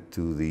sent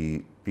to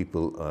the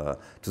people,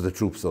 to the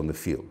troops on the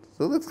field.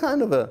 So that's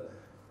kind of a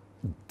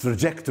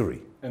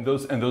trajectory And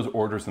those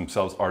orders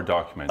themselves are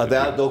documented.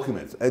 There are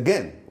documents.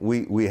 Again,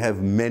 we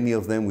have many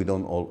of them. We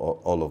don't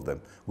all of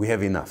them. We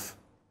have enough.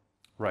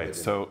 Right.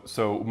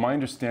 So my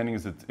understanding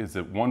is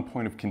that one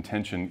point of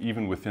contention,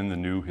 even within the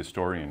new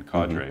historian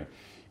cadre,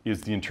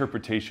 is the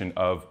interpretation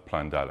of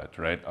Plan Dalet,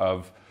 right?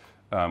 Of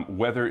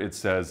whether it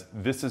says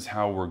this is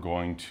how we're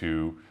going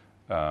to,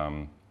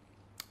 in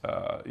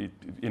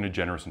a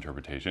generous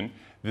interpretation,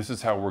 this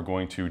is how we're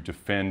going to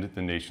defend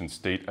the nation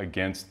state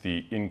against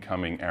the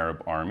incoming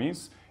Arab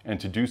armies. And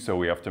to do so,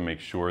 we have to make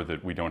sure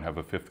that we don't have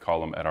a fifth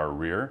column at our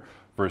rear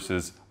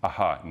versus,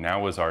 aha,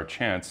 now is our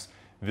chance.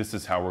 This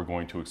is how we're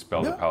going to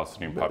expel the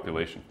Palestinian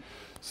population.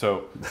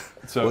 So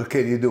what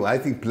can you do? I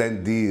think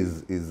Plan D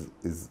is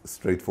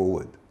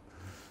straightforward.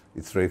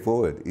 It's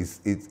straightforward.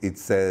 It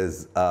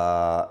says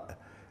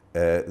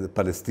the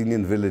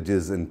Palestinian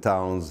villages and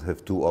towns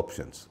have two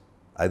options,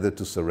 either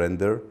to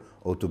surrender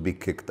or to be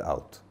kicked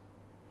out.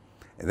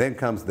 And then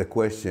comes the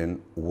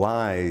question,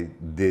 why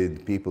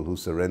did people who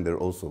surrender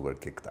also were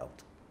kicked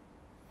out?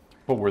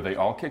 But were they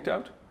all kicked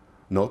out?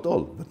 Not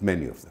all, but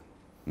many of them.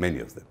 Many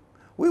of them.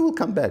 We will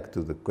come back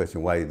to the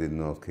question why they were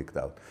not kicked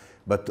out.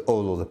 But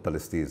all of the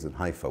Palestinians in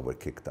Haifa were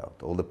kicked out.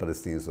 All the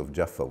Palestinians of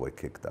Jaffa were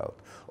kicked out.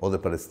 All the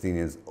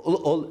Palestinians,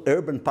 all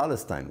urban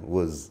Palestine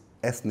was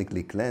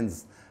ethnically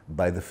cleansed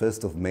by the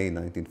 1st of May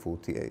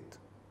 1948.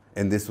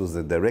 And this was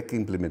a direct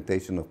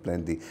implementation of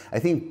Plan D. I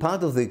think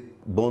part of the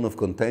bone of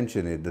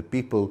contention is that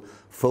people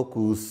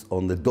focus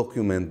on the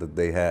document that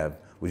they have,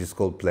 which is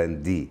called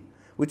Plan D,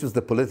 which was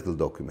the political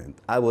document.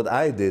 What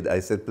I did, I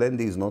said Plan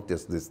D is not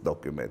just this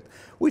document,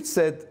 which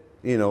said,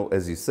 you know,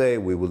 as you say,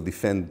 we will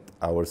defend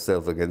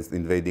ourselves against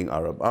invading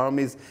Arab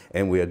armies,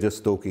 and we are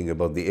just talking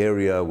about the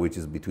area which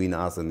is between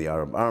us and the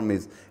Arab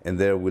armies, and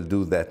there we'll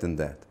do that and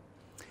that.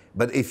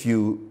 But if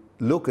you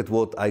look at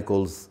what I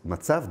call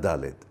Matzav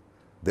Dalet,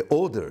 the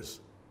orders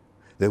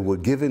that were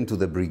given to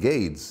the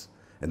brigades,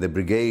 and the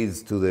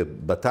brigades to the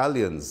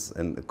battalions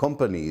and the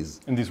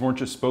companies. And these weren't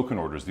just spoken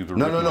orders, these were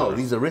written orders. No,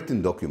 these are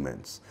written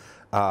documents.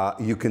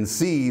 You can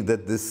see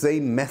that the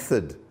same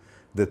method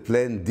that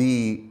Plan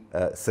D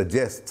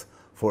suggests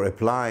for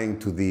applying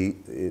to the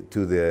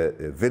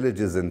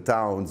villages and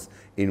towns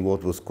in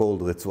what was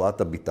called Retzuat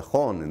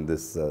HaBitachon, in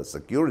this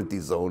security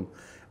zone,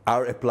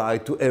 are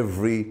applied to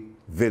every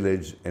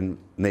village and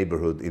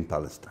neighborhood in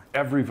Palestine.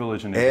 Every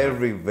village and neighborhood.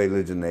 Every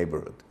village and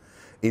neighborhood.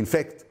 In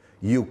fact,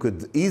 you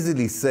could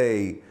easily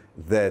say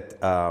that,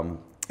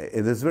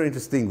 it is very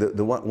interesting,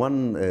 the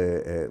one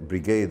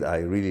brigade I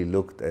really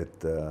looked at,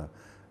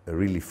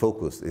 really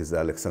focused, is the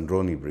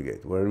Alexandroni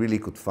Brigade, where I really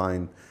could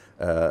find,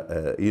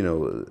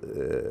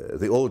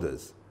 the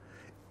orders.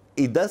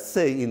 It does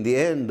say in the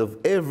end of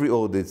every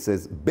order, it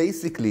says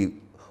basically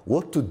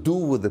what to do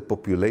with the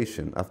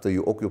population after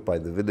you occupy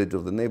the village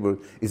or the neighborhood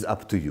is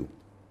up to you.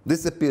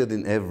 This appeared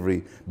in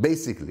every,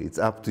 basically it's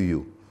up to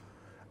you.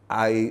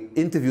 I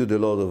interviewed a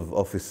lot of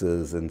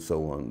officers and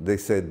so on. They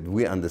said,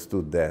 we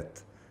understood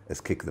that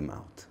as kick them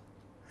out.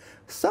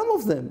 Some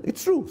of them,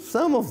 it's true,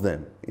 some of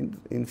them,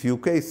 in few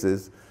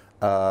cases,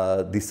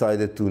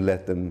 decided to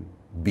let them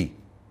be.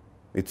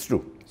 It's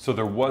true. So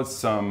there was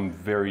some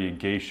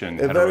variegation,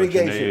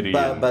 heterogeneity.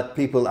 But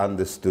people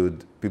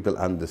understood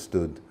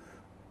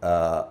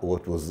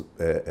what was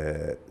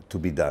to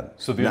be done.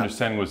 So the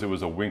understanding was it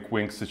was a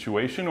wink-wink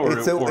situation, or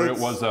it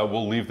was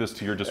we'll leave this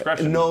to your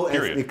discretion? No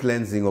ethnic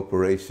cleansing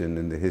operation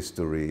in the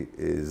history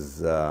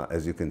is,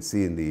 as you can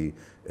see in the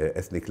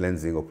ethnic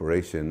cleansing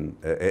operation,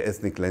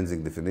 ethnic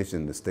cleansing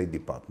definition, the State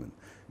Department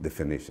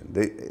definition.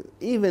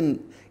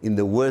 Even in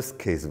the worst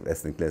case of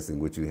ethnic cleansing,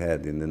 which we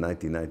had in the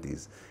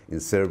 1990s in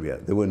Serbia,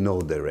 there were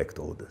no direct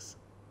orders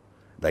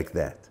like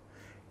that.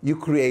 You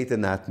create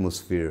an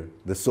atmosphere,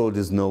 the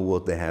soldiers know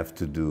what they have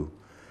to do.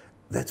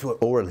 That's why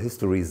oral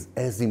history is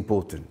as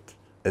important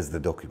as the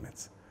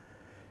documents.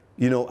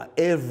 You know,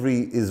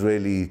 every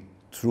Israeli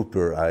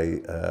trooper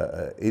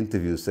I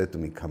interviewed said to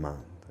me, come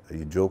on, are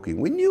you joking?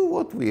 We knew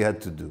what we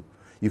had to do.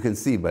 You can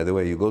see, by the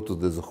way, you go to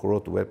the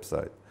Zochrot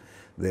website,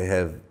 they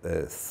have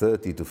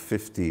 30 to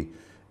 50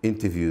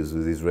 interviews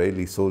with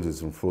Israeli soldiers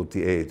from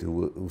 48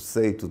 who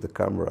say to the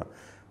camera,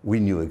 we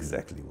knew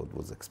exactly what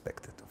was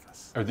expected of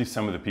us. Are these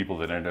some of the people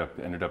that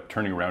ended up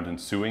turning around and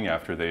suing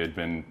after they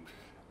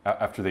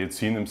had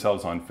seen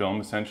themselves on film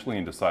essentially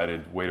and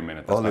decided, wait a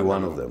minute, that's only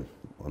one of them.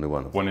 Only one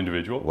of them. One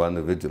individual? One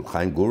individual.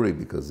 Chaim Guri,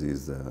 because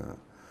he's,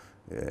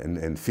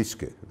 and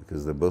Fishke,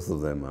 because both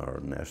of them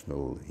are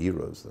national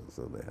heroes,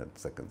 so they had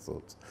second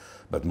thoughts,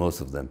 but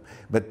most of them.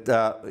 But,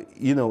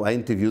 you know, I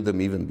interviewed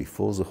them even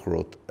before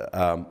Zochrot.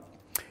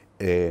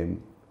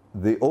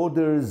 The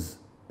orders,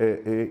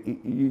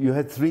 you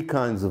had three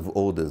kinds of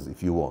orders,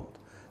 if you want.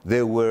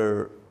 There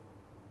were,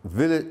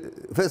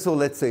 first of all,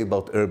 let's say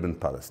about urban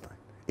Palestine.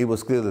 It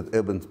was clear that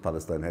urban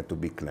Palestine had to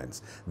be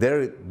cleansed.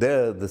 There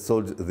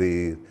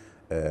the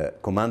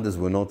commanders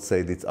were not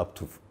saying it's up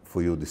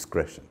for your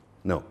discretion.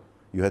 No,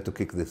 you had to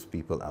kick these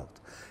people out.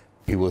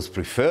 It was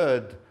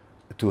preferred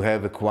to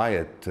have a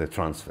quiet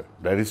transfer.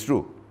 That is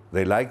true.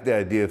 They liked the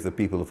idea if the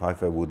people of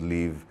Haifa would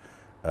leave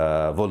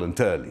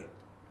voluntarily.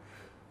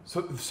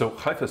 So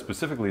Haifa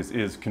specifically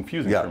is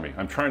confusing Yeah. for me.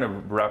 I'm trying to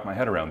wrap my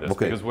head around this,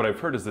 Okay. because what I've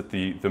heard is that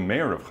the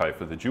mayor of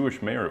Haifa, the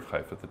Jewish mayor of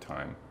Haifa at the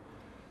time,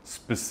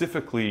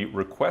 specifically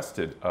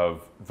requested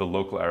of the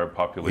local Arab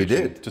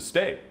population to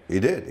stay. He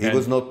did. He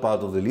was not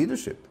part of the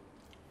leadership.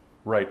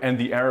 Right, and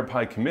the Arab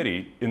High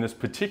Committee, in this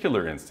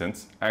particular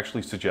instance,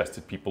 actually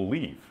suggested people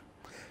leave.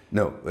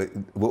 No,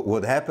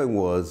 what happened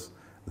was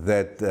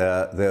that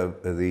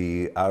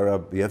the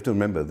Arab, you have to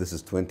remember, this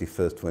is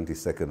 21st,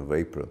 22nd of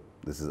April.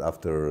 This is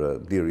after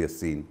Deir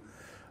Yassin,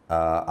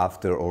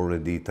 after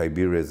already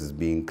Tiberias is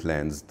being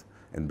cleansed,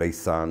 and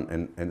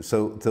Beisan, and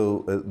so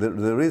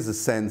there is a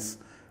sense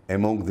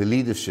among the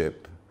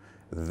leadership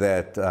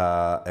that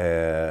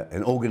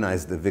an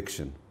organized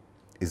eviction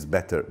is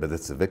better, but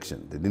it's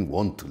eviction. They didn't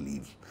want to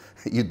leave.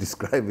 You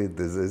describe it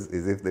as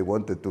if they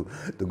wanted to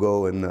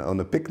go on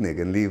a picnic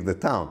and leave the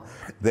town.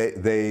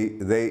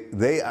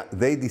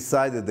 They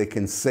decided they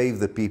can save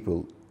the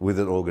people with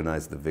an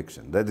organized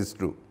eviction. That is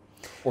true.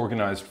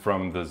 Organized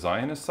from the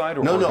Zionist side?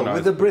 Or No, organized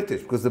with the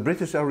British, because the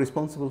British are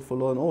responsible for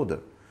law and order.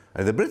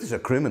 And the British are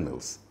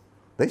criminals.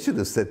 They should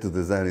have said to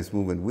the Zionist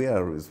movement, we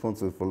are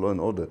responsible for law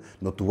and order.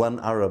 Not one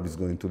Arab is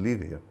going to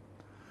live here.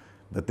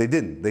 But they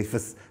didn't.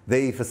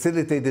 They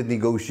facilitated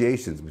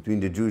negotiations between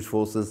the Jewish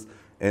forces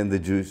and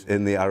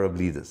the Arab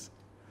leaders.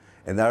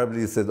 And the Arab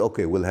leaders said,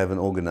 okay, we'll have an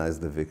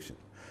organized eviction.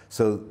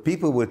 So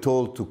people were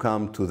told to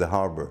come to the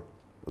harbor,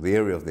 the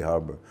area of the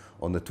harbor,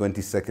 on the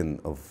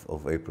 22nd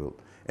of April.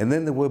 And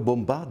then they were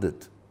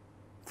bombarded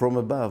from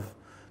above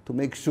to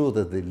make sure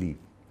that they leave.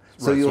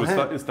 So,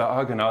 it's the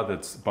Haganah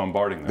that's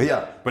bombarding them.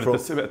 Yeah. But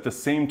at the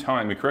same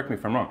time, and correct me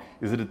if I'm wrong,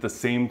 is it at the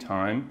same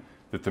time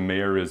that the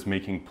mayor is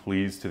making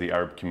pleas to the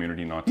Arab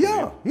community not to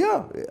leave?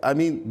 Yeah. I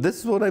mean, this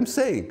is what I'm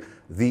saying.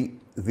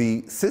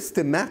 The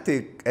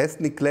systematic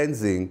ethnic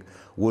cleansing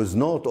was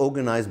not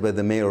organized by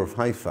the mayor of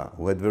Haifa,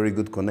 who had very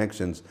good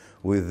connections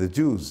with the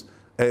Jews,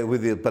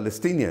 with the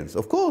Palestinians.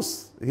 Of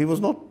course, he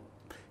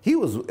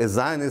was a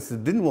Zionist who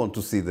didn't want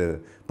to see the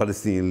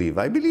Palestinians leave.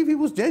 I believe he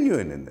was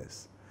genuine in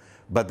this.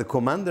 But the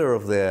commander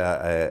of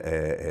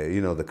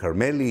the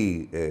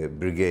Carmeli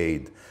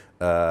brigade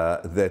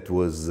that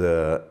was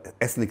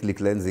ethnically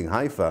cleansing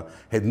Haifa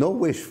had no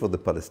wish for the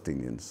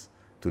Palestinians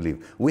to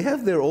leave. We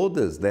have their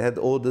orders. They had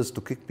orders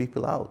to kick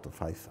people out of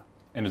Haifa.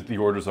 And the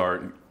orders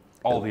are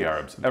all the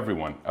Arabs,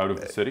 everyone, out of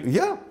the city?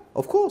 Yeah,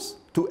 of course,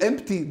 to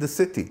empty the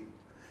city.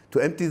 To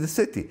empty the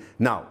city.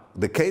 Now,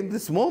 there came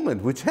this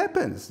moment, which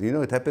happens. You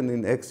know, it happened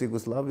in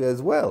ex-Yugoslavia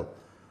as well.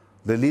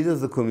 The leaders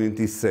of the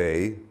community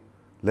say,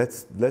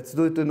 let's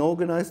do it in an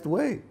organized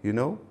way, you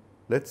know?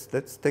 Let's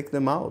take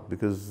them out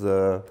because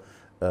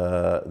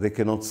they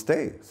cannot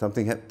stay.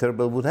 Something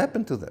terrible would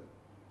happen to them.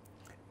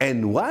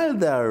 And while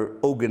they are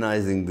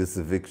organizing this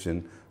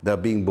eviction, they are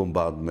being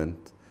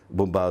bombarded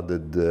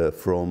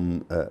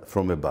from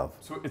above.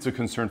 So it's a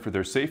concern for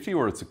their safety,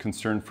 or it's a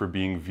concern for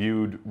being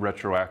viewed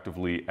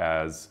retroactively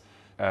as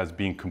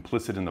being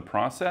complicit in the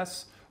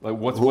process? Like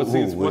what's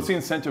the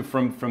incentive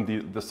from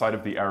the side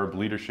of the Arab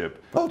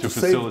leadership to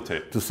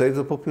facilitate? To save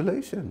the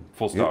population.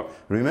 Full stop.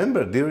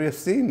 Remember, Deir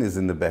Yassin is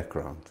in the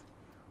background.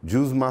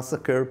 Jews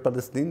massacre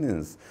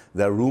Palestinians.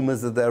 There are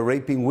rumors that they're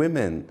raping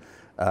women.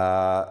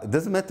 It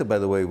doesn't matter, by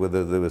the way,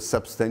 whether they were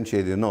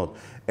substantiated or not.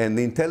 And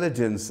the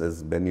intelligence,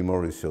 as Benny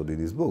Morris showed in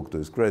his book, to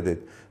his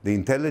credit, the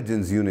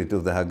intelligence unit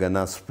of the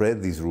Haganah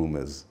spread these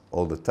rumors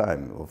all the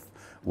time of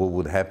what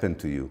would happen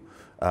to you.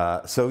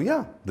 So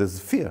yeah, there's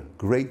fear,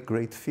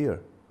 great fear.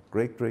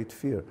 Great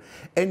fear.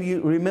 And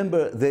you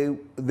remember,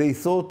 they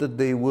thought that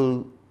they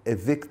will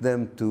evict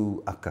them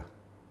to Akka,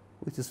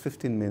 which is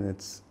 15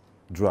 minutes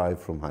drive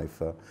from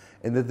Haifa,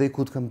 and that they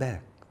could come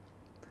back.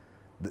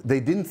 They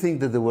didn't think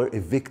that they were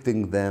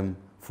evicting them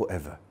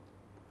forever.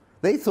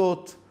 They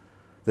thought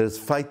there's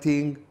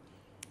fighting,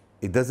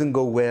 it doesn't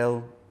go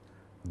well,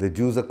 the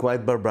Jews are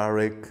quite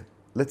barbaric,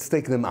 let's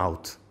take them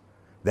out.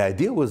 The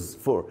idea was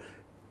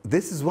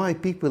this is why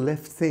people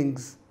left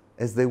things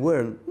as they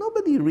were.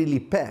 Nobody really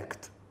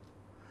packed.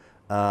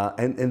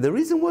 And the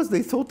reason was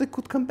they thought they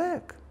could come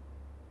back.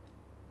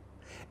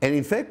 And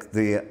in fact,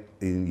 the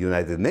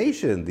United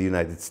Nations, the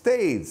United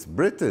States,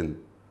 Britain,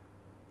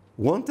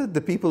 wanted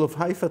the people of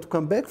Haifa to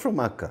come back from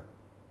Akka.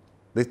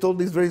 They told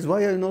the Israelis,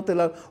 why are you not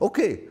allowed?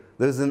 Okay,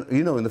 there's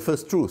in the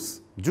first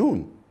truce,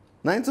 June,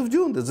 9th of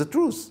June, there's a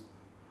truce.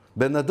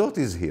 Bernadotte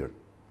is here.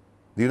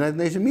 The United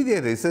Nations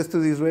mediator, he says to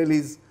the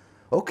Israelis,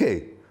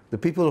 okay, the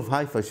people of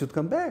Haifa should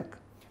come back.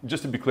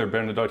 Just to be clear,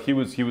 Bernadotte, he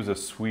was a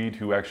Swede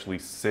who actually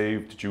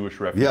saved Jewish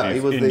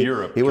refugees in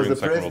Europe. He was the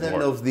during president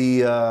War.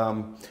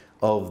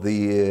 of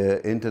the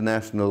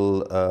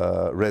International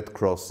Red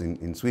Cross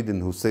in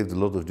Sweden, who saved a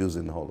lot of Jews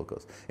in the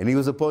Holocaust. And he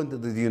was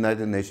appointed as the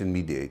United Nations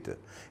mediator.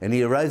 And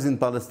he arrives in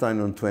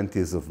Palestine on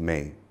 20th of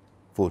May,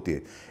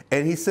 48.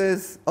 And he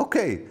says,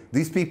 okay,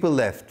 these people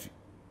left.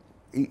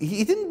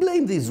 He didn't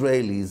blame the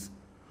Israelis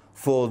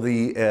for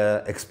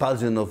the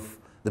expulsion of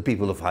the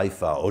people of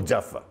Haifa or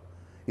Jaffa.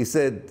 He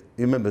said,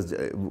 remember,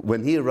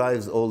 when he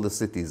arrives, all the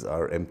cities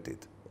are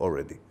emptied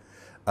already.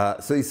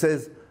 So he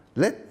says,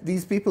 let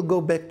these people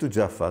go back to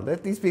Jaffa.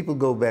 Let these people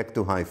go back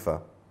to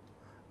Haifa.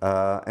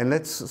 and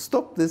let's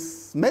stop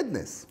this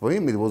madness. For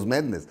him, it was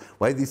madness.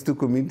 Why these two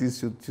communities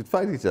should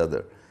fight each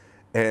other?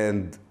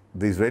 And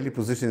the Israeli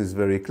position is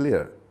very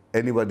clear.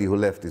 Anybody who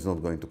left is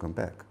not going to come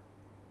back.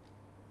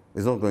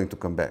 Is not going to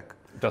come back.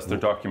 That's their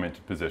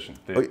documented position.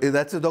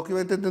 That's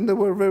documented, and they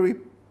were very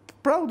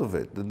proud of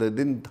it. They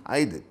didn't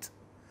hide it.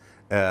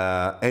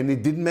 And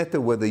it didn't matter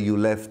whether you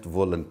left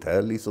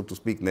voluntarily, so to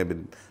speak,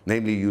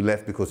 namely you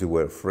left because you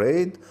were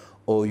afraid,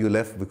 or you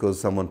left because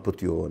someone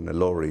put you on a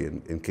lorry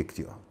and kicked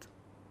you out.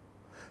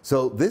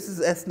 So this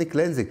is ethnic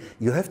cleansing.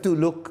 You have to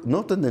look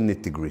not at the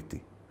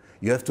nitty-gritty.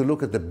 You have to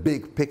look at the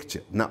big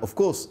picture. Now, of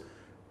course,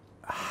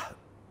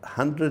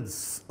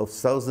 hundreds of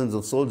thousands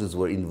of soldiers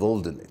were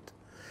involved in it.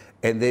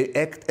 And they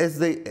act as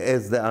they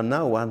are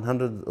now.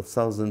 Hundreds of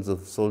thousands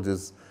of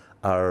soldiers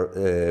are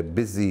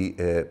busy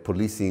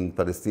policing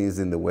Palestinians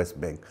in the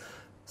West Bank.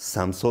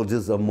 Some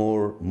soldiers are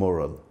more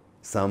moral.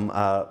 Some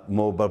are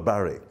more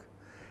barbaric.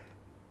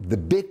 The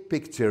big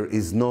picture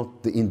is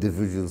not the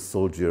individual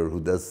soldier who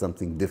does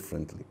something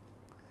differently.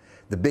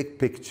 The big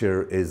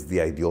picture is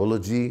the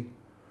ideology,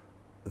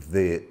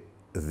 the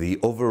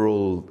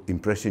overall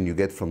impression you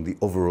get from the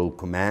overall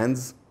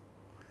commands,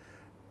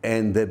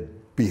 and the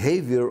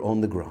behavior on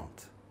the ground.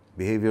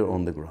 Behavior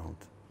on the ground.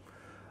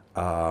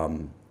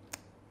 I'll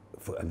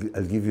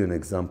give you an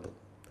example.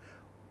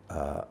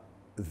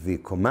 The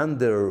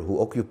commander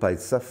who occupied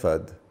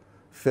Safad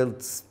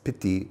felt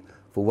pity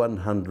for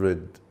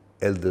 100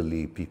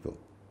 elderly people,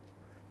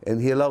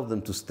 and he allowed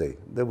them to stay.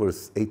 They were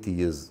 80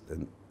 years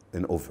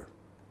and over.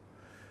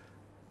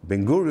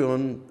 Ben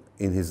Gurion,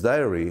 in his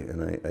diary,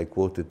 and I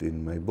quote it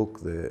in my book,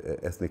 The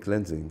Ethnic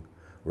Cleansing,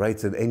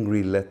 writes an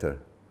angry letter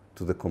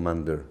to the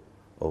commander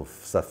of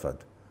Safad.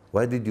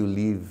 Why did you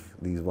leave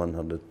these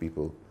 100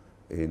 people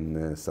in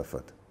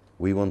Safad?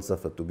 We want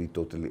Safad to be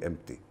totally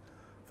empty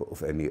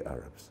of any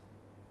Arabs.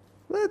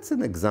 That's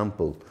an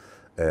example.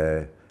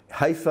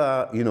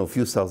 Haifa, a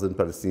few thousand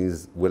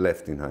Palestinians were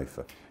left in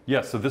Haifa.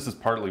 Yes, so this is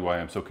partly why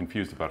I'm so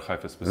confused about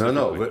Haifa specifically.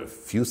 No, a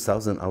few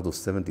thousand out of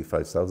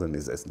 75,000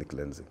 is ethnic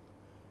cleansing.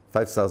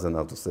 5,000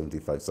 out of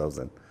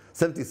 75,000.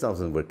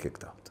 70,000 were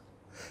kicked out.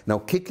 Now,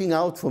 kicking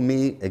out for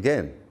me,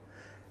 again,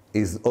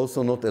 is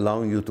also not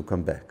allowing you to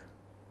come back.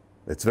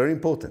 That's very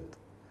important.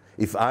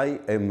 If I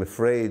am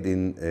afraid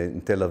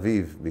in Tel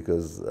Aviv,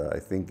 because I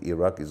think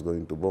Iraq is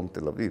going to bomb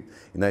Tel Aviv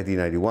in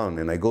 1991,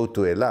 and I go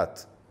to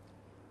Eilat,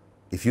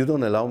 if you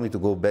don't allow me to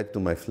go back to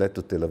my flat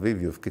to Tel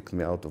Aviv, you've kicked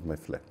me out of my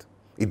flat.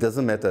 It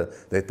doesn't matter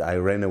that I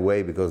ran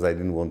away because I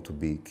didn't want to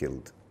be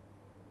killed.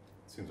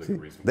 Seems like a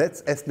reason.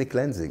 That's ethnic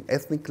cleansing.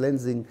 Ethnic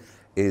cleansing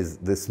is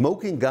the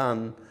smoking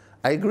gun.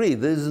 I agree,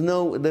 there's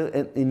no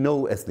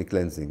ethnic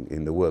cleansing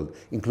in the world,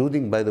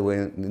 including, by the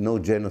way, no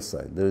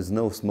genocide. There is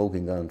no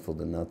smoking gun for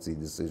the Nazi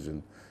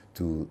decision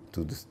to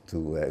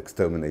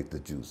exterminate the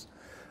Jews.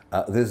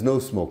 There's no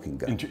smoking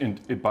gun.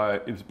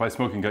 By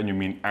smoking gun, you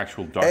mean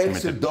actual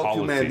documented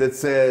document policy. that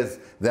says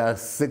there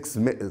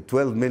are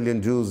 12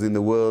 million Jews in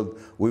the world,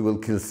 we will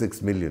kill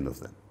 6 million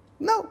of them.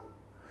 No,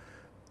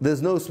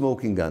 there's no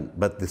smoking gun.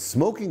 But the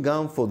smoking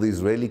gun for the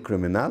Israeli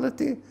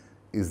criminality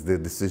is the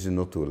decision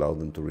not to allow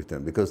them to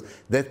return, because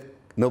that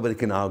nobody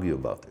can argue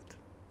about it.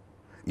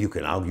 You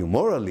can argue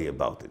morally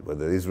about it,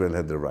 whether Israel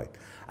had the right.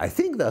 I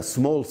think there are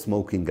small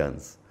smoking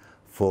guns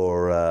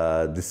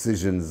for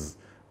decisions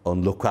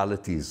on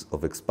localities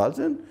of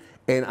expulsion,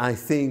 and I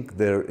think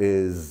there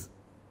is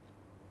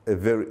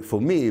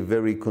for me, a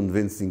very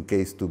convincing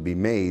case to be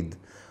made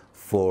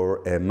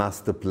for a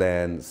master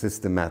plan,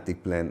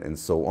 systematic plan, and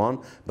so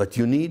on. But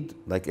you need,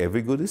 like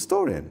every good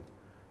historian,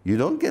 you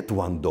don't get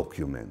one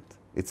document.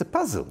 It's a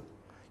puzzle.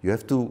 You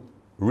have to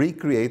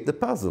recreate the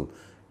puzzle.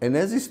 And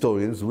as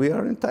historians, we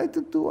are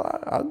entitled to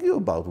argue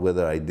about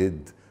whether I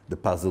did the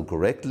puzzle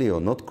correctly or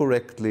not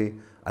correctly.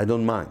 I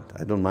don't mind.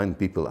 I don't mind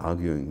people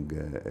arguing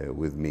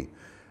with me.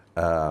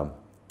 But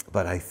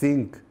I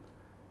think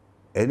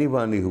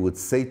anyone who would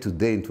say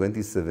today in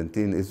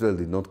 2017, Israel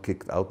did not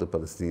kick out the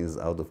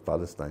Palestinians out of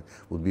Palestine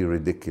would be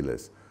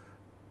ridiculous.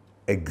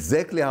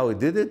 Exactly how it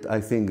did it, I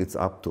think it's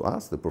up to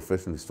us, the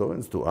professional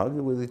historians, to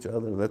argue with each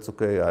other. That's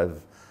okay.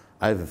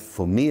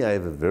 For me, I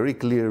have a very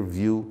clear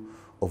view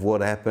of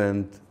what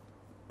happened.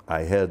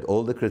 I heard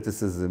all the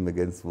criticism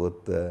against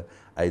what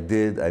I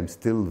did. I'm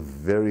still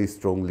very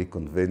strongly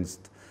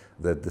convinced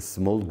that the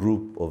small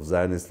group of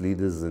Zionist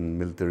leaders and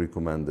military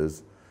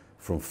commanders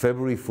from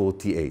February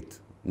 48,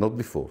 not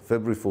before,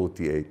 February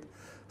 48,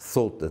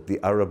 thought that the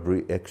Arab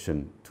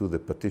reaction to the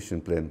partition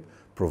plan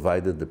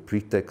provided the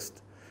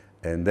pretext.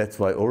 And that's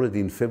why already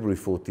in February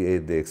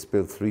 48, they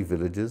expelled 3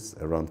 villages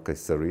around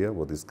Caesarea,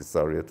 what is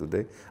Caesarea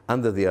today,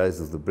 under the eyes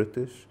of the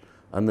British,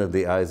 under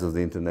the eyes of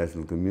the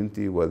international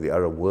community, while the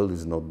Arab world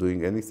is not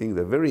doing anything.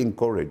 They're very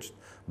encouraged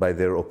by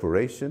their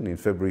operation in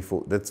February,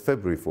 that's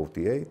February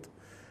 48.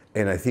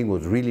 And I think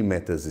what really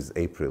matters is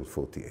April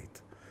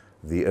 48,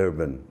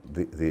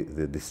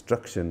 the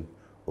destruction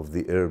of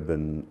the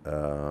urban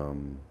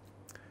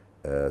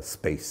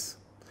space.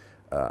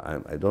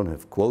 I don't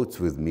have quotes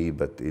with me,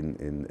 but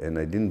and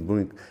I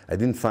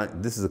didn't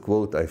find, this is a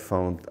quote I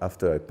found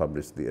after I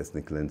published the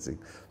Ethnic Cleansing.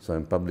 So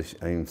I'm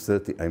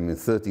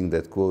inserting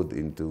that quote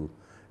into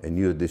a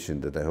new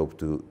edition that I hope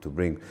to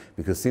bring,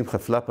 because Simcha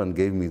Flapan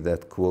gave me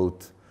that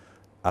quote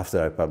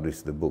after I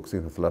published the book.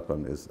 Simcha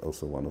Flapan is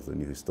also one of the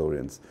new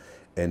historians,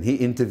 and he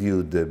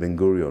interviewed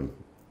Ben-Gurion.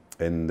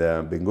 And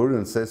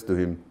Ben-Gurion says to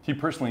him... He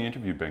personally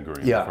interviewed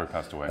Ben-Gurion before he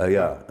passed away.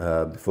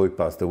 Before he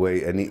passed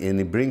away. And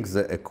he brings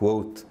a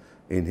quote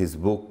in his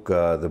book,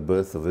 The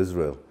Birth of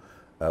Israel,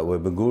 where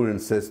Ben-Gurion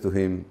says to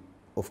him,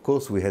 of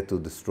course we had to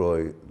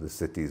destroy the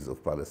cities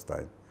of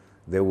Palestine.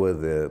 They were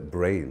the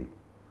brain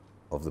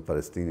of the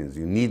Palestinians.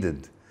 You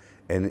needed,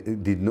 and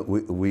it did not,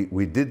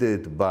 we did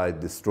it by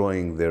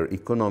destroying their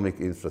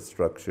economic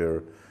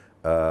infrastructure,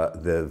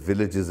 the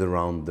villages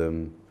around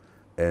them,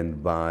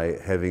 and by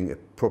having a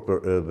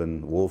proper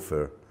urban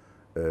warfare,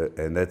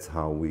 and that's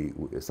how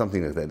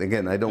something like that.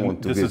 Again, I don't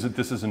want to.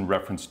 This is in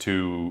reference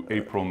to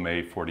April,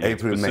 May 48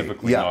 April,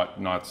 specifically, May. Yeah.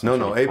 not some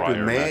sort of April,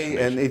 prior May,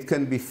 and it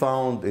can be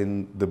found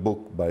in the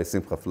book by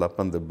Simcha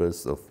Flapan, The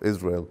Birth of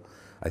Israel.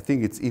 I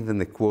think it's even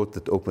a quote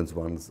that opens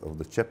one of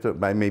the chapter.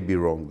 But I may be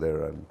wrong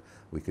there, and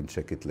we can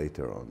check it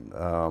later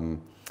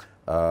on.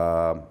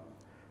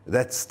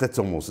 That's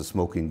almost a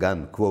smoking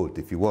gun quote,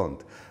 if you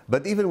want.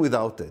 But even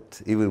without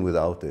it,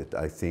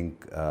 I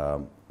think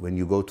when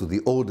you go to the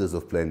orders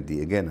of Plan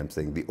D, again, I'm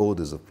saying the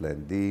orders of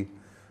Plan D,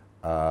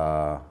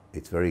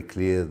 it's very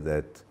clear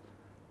that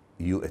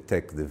you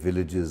attack the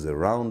villages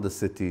around the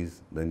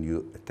cities, then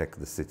you attack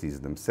the cities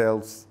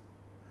themselves,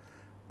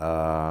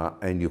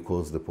 and you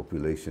cause the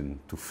population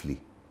to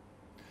flee.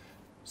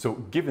 So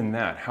given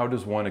that, how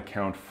does one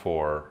account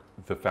for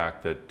the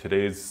fact that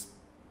today's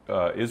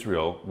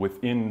Israel,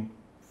 within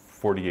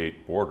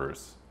 48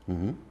 borders,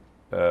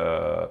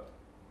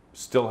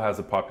 still has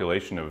a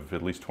population of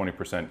at least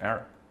 20%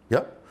 Arab?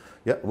 Yeah.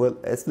 Well,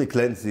 ethnic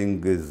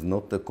cleansing is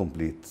not a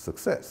complete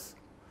success.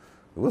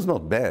 It was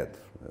not bad.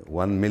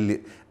 1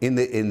 million in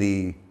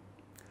the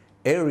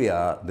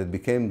area that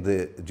became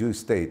the Jewish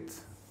state.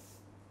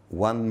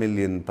 1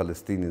 million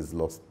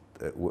Palestinians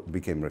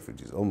became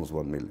refugees. Almost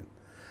 1 million.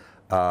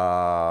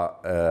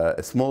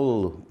 A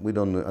small, I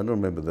don't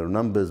remember the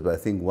numbers, but I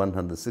think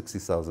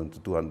 160,000 to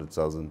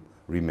 200,000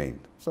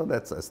 remained. So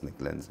that's ethnic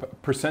cleansing.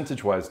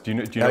 Percentage-wise, do you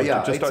know? It's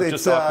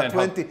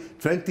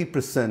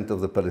 20%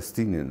 of the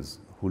Palestinians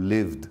who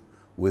lived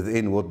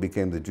within what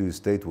became the Jewish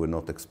state were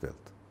not expelled.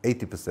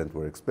 80%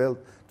 were expelled,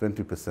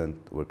 20%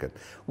 were kept.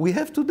 We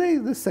have today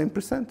the same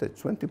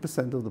percentage.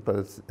 20% of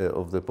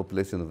the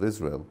population of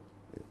Israel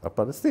are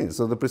Palestinians.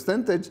 So the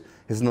percentage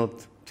has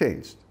not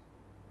changed.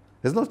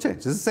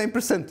 It's the same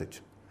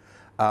percentage.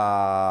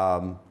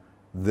 The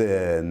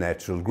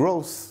natural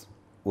growth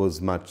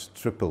was much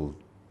triple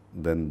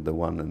than the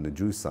one on the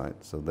Jewish side,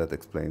 so that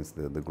explains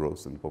the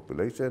growth in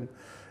population.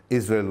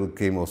 Israel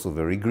became also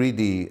very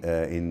greedy.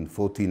 In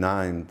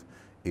 1949,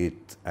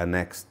 it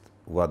annexed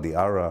Wadi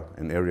Ara,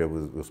 an area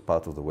was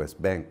part of the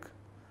West Bank,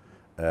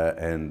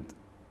 and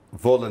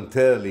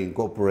voluntarily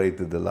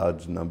incorporated a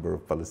large number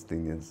of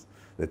Palestinians.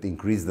 That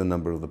increased the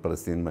number of the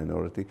Palestinian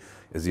minority.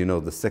 As you know,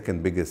 the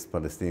second biggest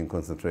Palestinian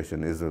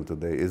concentration in Israel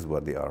today is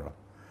Wadi Ara,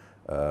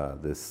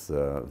 this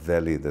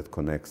valley that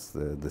connects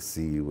the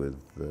sea with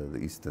the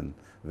eastern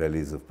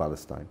valleys of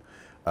Palestine.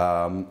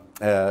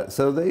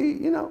 So they,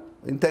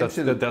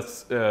 intention...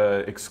 That's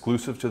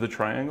exclusive to the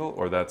triangle,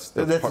 or that's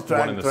one and the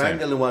triangle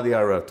same? and Wadi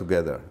Ara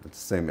together. It's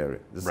the same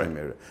area, same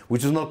area,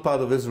 which is not part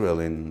of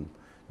Israel in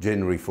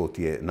January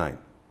 1949.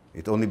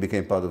 It only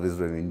became part of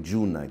Israel in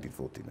June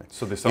 1949.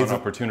 So they saw an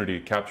opportunity,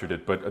 captured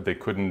it, but they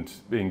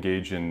couldn't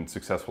engage in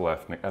successful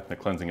ethnic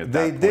cleansing at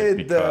that point. They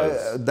did.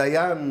 Because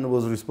Dayan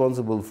was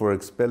responsible for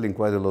expelling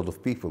quite a lot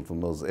of people from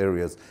those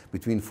areas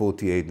between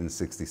 1948 and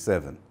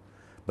 1967,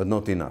 but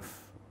not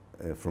enough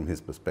from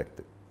his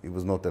perspective. He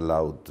was not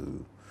allowed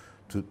to.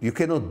 You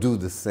cannot do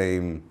the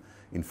same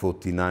in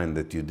 1949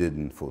 that you did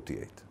in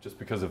 1948. Just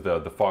because of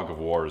the fog of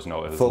war has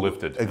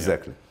lifted.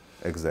 Exactly.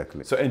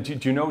 Exactly. So, and do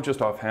you know,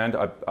 just offhand,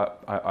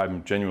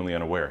 I'm genuinely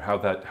unaware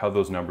how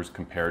those numbers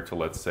compare to,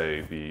 let's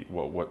say,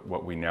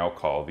 what we now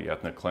call the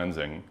ethnic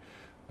cleansing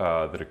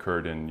that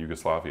occurred in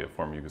Yugoslavia,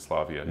 former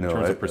Yugoslavia, in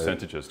terms of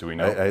percentages? Do we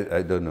know?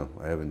 I don't know.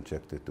 I haven't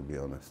checked it, to be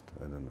honest.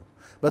 I don't know.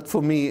 But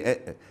for me,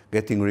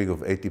 getting rid of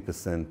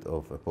 80%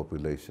 of a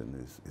population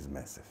is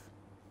massive.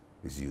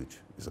 It's huge.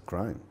 It's a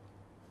crime.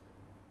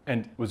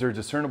 And was there a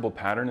discernible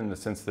pattern in the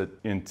sense that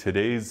in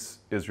today's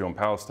Israel and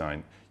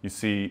Palestine, you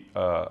see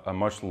a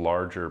much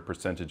larger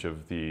percentage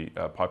of the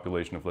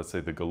population of, let's say,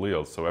 the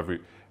Galil, so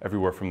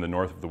everywhere from the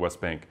north of the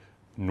West Bank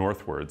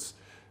northwards,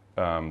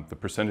 the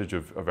percentage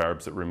of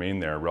Arabs that remain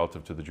there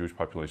relative to the Jewish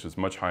population is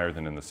much higher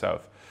than in the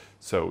south.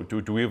 So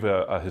do we have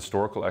a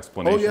historical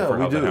explanation for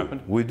how that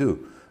happened? We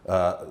do.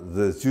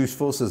 The Jewish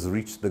forces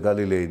reached the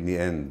Galilee in the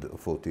end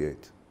of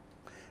 1948.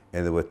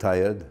 And they were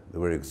tired, they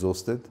were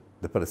exhausted.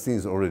 The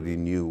Palestinians already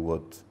knew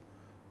what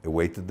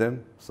awaited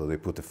them, so they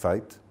put a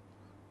fight.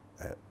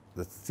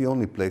 That's the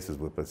only places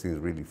where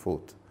Palestinians really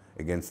fought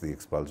against the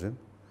expulsion.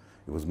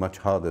 It was much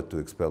harder to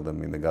expel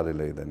them in the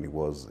Galilee than it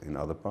was in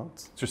other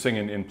parts. So you're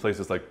saying in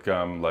places like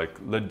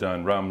Lydda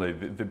and Ramle,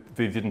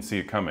 they didn't see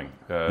it coming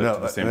to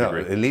the same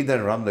degree? No, Lydda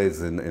and Ramle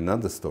is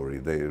another story.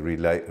 They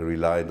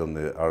relied on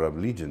the Arab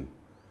Legion.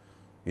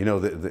 You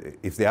know,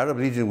 if the Arab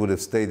Legion would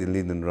have stayed in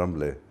Lydda and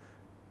Ramle,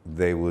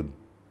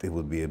 it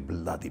would be a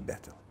bloody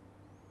battle.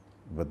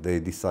 But they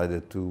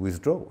decided to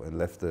withdraw and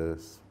left the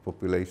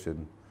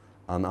population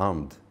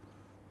unarmed,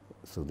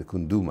 so they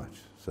couldn't do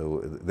much.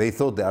 So they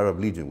thought the Arab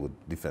Legion would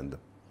defend them.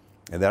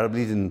 And the Arab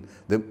Legion,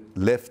 they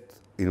left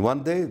in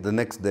one day. The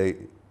next day,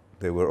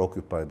 they were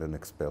occupied and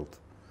expelled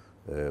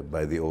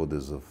by the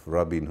orders of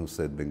Rabin, who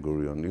said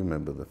Ben-Gurion. You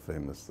remember the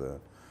famous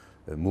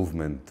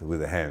movement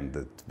with a hand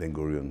that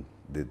Ben-Gurion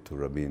did to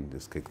Rabin,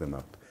 just kick them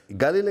out. In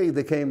Galilee,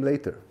 they came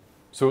later.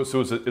 So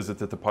is it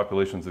that the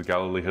populations of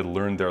Galilee had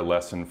learned their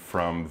lesson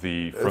from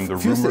the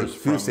rumors?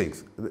 Few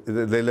things.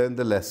 They learned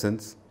the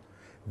lessons.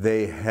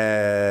 They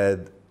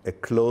had a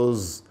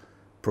close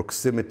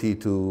proximity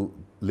to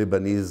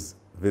Lebanese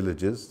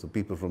villages, so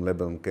people from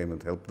Lebanon came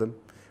and helped them.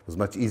 It was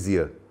much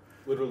easier.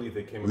 Literally,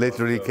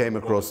 they came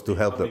across to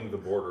help them. The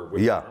border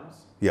with arms?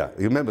 Yeah.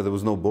 You remember there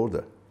was no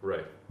border.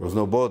 Right. There was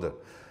no border.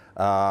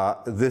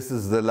 This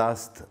is the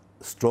last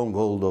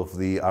stronghold of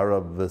the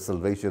Arab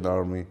Salvation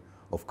Army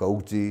of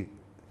Kaouji.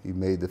 He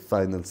made the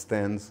final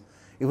stands.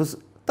 It was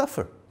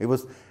tougher. It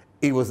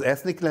was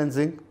ethnic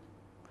cleansing.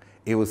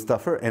 It was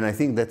tougher, and I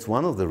think that's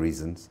one of the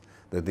reasons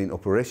that in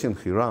Operation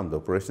Hiram, the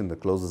operation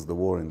that closes the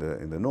war in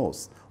the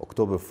north,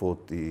 October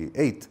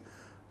 48,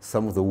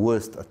 some of the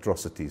worst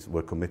atrocities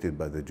were committed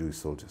by the Jewish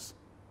soldiers,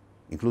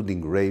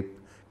 including rape,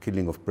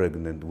 killing of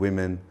pregnant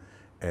women,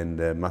 and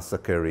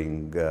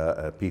massacring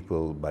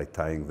people by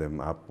tying them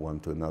up one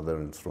to another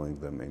and throwing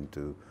them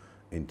into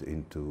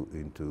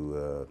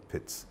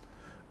pits.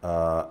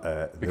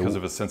 Because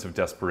of a sense of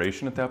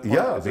desperation at that point?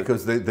 Yeah,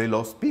 because they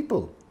lost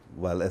people.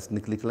 While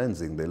ethnically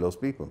cleansing, they lost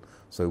people.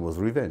 So it was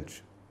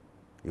revenge.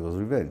 It was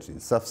revenge in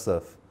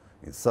Safsaf,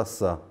 in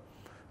Sassa,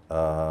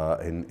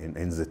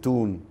 in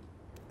Zetoun.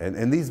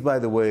 And these, by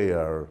the way,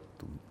 are,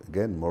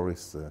 again,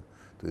 Morris, to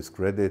his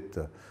credit,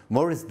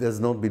 Morris does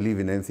not believe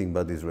in anything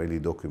but Israeli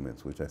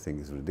documents, which I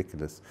think is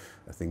ridiculous.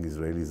 I think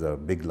Israelis are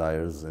big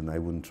liars, and I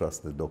wouldn't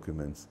trust the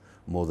documents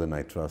more than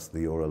I trust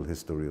the oral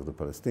history of the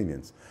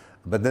Palestinians.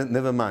 But then,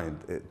 never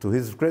mind. To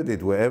his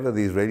credit, wherever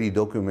the Israeli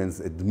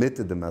documents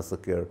admitted the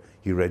massacre,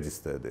 he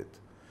registered it.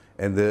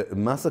 And the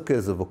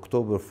massacres of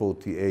October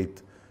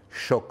 48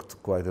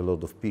 shocked quite a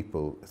lot of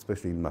people,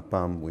 especially in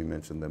Mapam. We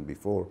mentioned them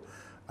before.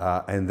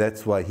 And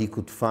that's why he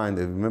could find,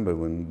 I remember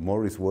when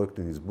Morris worked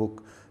in his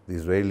book, the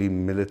Israeli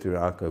military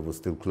archive was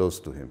still close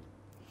to him.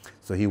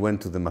 So he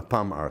went to the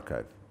Mapam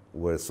archive,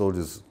 where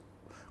soldiers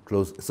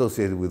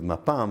associated with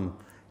Mapam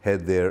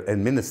had their,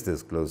 and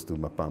ministers close to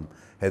Mapam,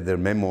 had their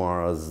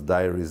memoirs,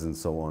 diaries, and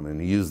so on,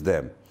 and he used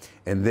them.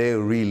 And they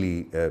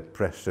really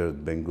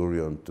pressured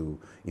Ben-Gurion to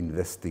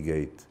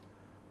investigate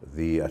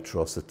the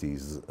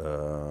atrocities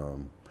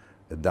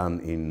done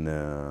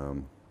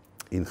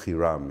in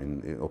Hiram,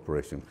 in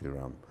Operation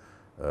Hiram.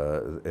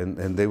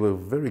 And they were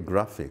very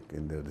graphic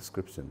in their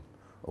description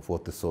of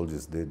what the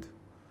soldiers did,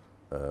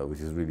 which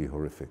is really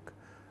horrific.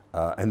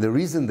 And the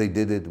reason they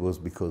did it was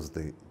because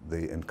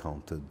they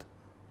encountered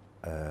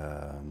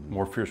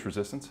more fierce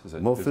resistance?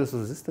 More fierce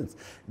resistance.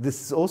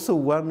 This is also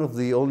one of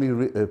the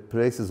only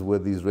places where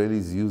the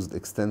Israelis used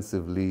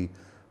extensively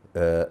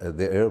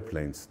their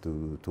airplanes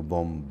to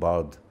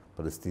bombard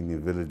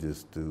Palestinian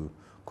villages to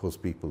cause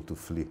people to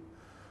flee.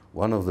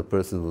 One of the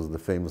persons was the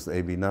famous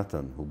Abi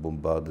Natan, who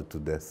bombarded to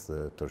death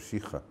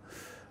Tarshiha,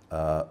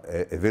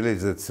 a village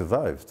that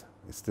survived.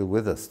 It's still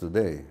with us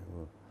today.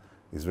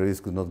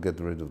 Israelis could not get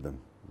rid of them,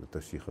 the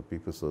Tarshiha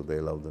people, so they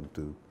allowed them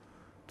to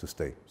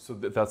stay. So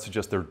that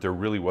suggests there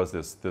really was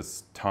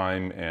this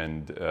time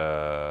and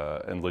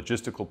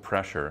logistical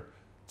pressure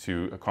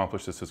to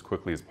accomplish this as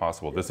quickly as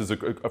possible. This is,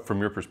 from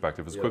your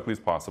perspective, as quickly as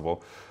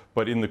possible.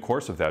 But in the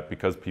course of that,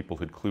 because people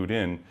had clued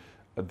in,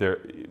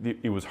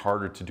 it was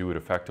harder to do it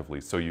effectively.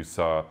 So you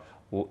saw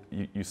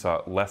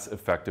less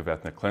effective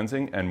ethnic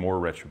cleansing and more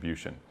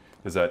retribution.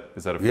 Is that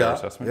a fair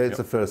assessment? Yeah, it's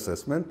a fair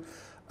assessment.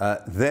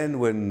 Then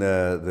when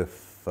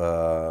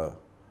the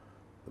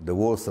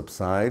war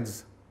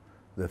subsides,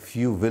 the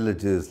few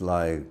villages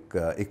like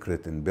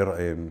Ikrit and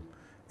Bir'im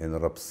and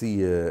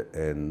Rabsiyah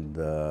and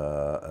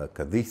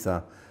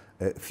Kaditha,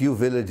 few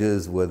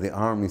villages where the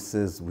army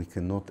says we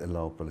cannot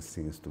allow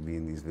Palestinians to be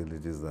in these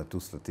villages, they're too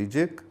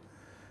strategic.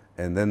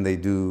 And then they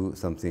do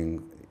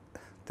something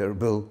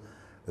terrible.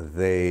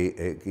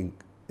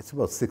 It's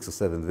about 6 or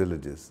 7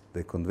 villages.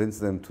 They convince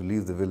them to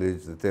leave the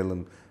village. They tell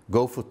them,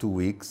 go for 2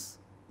 weeks.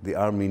 The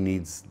army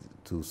needs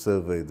to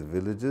survey the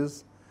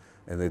villages.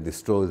 And they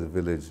destroy the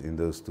village in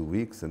those 2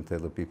 weeks and tell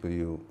the people,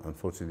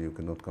 unfortunately, you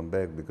cannot come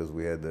back because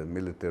we had a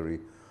military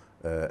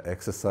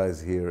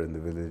exercise here in the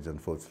village,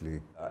 unfortunately.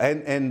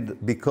 And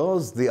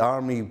because the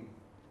army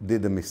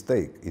did a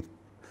mistake,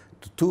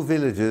 to 2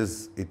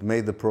 villages, it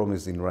made the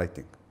promise in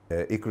writing,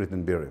 Ikrit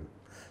and Birim.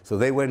 So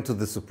they went to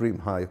the Supreme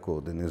High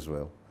Court in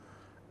Israel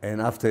And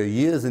after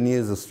years and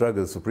years of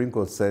struggle, the Supreme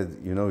Court said,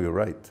 you know, you're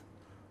right.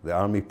 The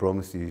army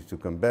promised you to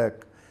come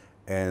back.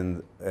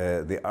 And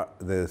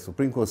the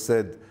Supreme Court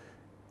said,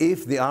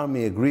 if the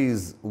army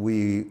agrees,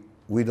 we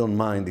don't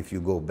mind if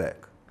you go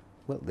back.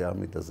 Well, the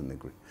army doesn't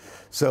agree.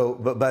 So,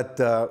 but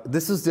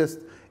this is just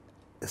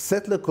a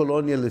settler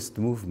colonialist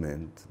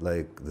movement,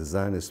 like the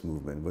Zionist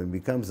movement, when it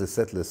becomes a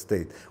settler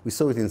state. We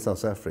saw it in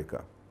South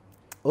Africa,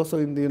 also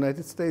in the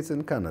United States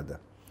and Canada.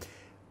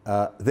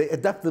 They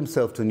adapt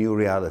themselves to new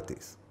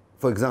realities.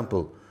 For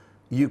example,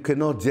 you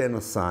cannot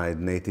genocide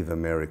Native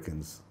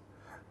Americans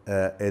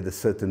at a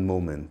certain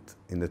moment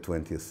in the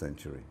 20th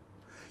century.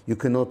 You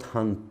cannot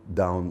hunt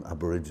down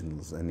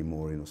Aboriginals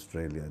anymore in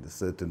Australia at a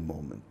certain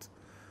moment.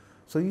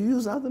 So you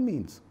use other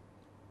means.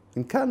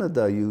 In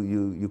Canada,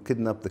 you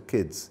kidnap the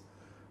kids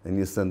and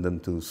you send them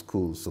to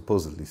schools,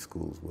 supposedly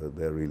schools, where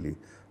they're really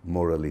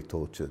morally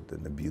tortured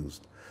and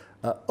abused.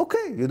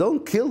 Okay, you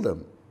don't kill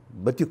them,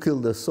 but you kill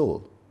their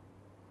soul.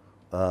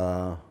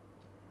 The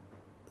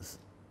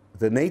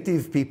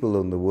native people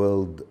in the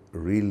world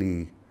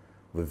really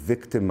were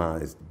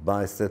victimized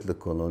by settler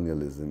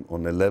colonialism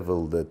on a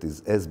level that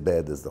is as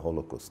bad as the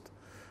Holocaust.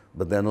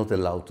 But they're not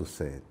allowed to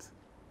say it.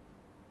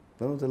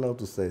 They're not allowed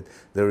to say it.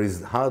 There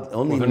is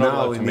only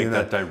now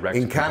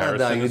in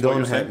Canada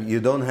you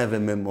don't have a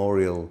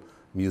memorial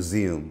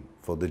museum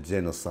for the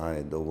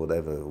genocide or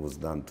whatever was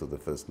done to the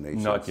First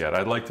Nations. Not yet.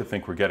 I'd like to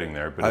think we're getting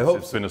there, but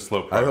it's been a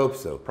slow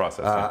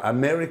process.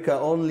 America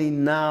only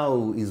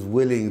now is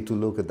willing to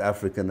look at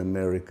African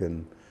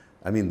American.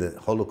 I mean, the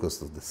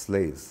Holocaust of the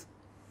slaves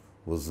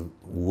was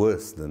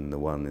worse than the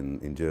one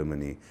in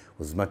Germany,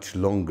 was much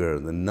longer,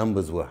 the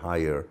numbers were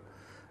higher.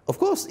 Of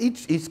course,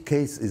 each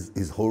case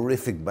is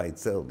horrific by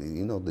itself.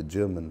 You know, the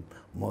German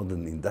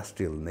modern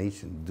industrial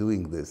nation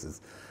doing this is,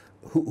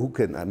 who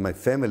can, my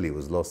family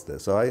was lost there,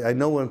 so I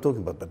know what I'm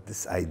talking about, but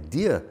this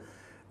idea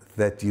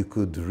that you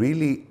could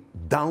really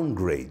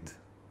downgrade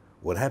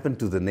what happened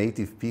to the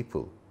native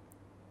people,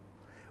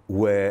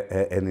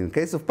 and in the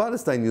case of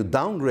Palestine, you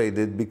downgrade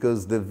it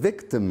because the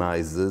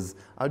victimizers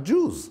are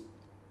Jews.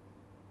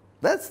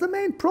 That's the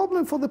main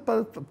problem for the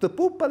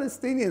poor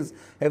Palestinians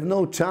have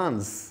no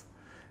chance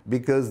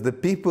because the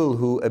people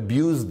who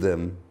abused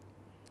them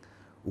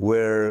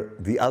were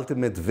the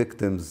ultimate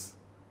victims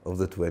of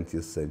the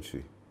 20th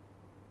century.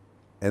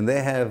 And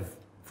they have,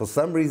 for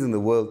some reason, the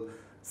world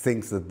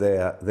thinks that they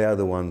are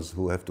the ones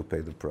who have to pay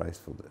the price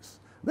for this.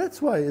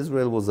 That's why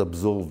Israel was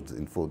absolved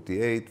in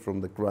 1948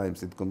 from the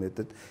crimes it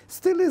committed,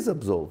 still is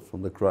absolved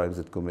from the crimes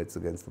it commits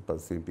against the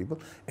Palestinian people.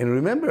 And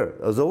remember,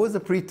 there's always a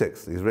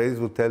pretext. The Israelis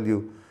will tell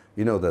you,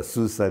 you know, there's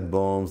suicide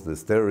bombs,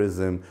 there's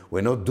terrorism.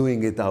 We're not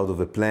doing it out of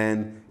a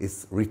plan.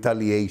 It's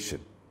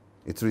retaliation.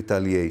 It's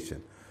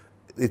retaliation.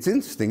 It's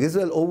interesting.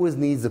 Israel always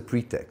needs a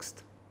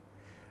pretext.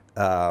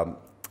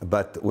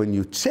 But when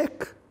you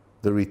check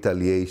the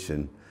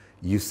retaliation,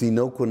 you see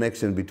no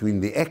connection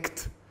between the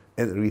act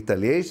and the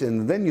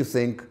retaliation. And then you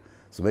think,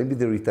 so maybe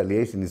the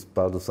retaliation is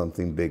part of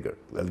something bigger.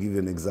 I'll give you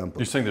an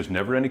example. You're saying there's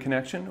never any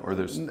connection? Or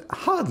there's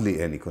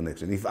hardly any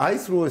connection. If I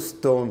throw a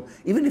stone,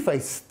 even if I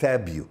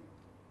stab you,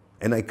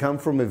 and I come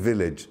from a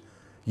village,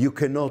 you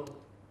cannot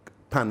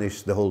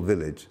punish the whole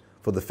village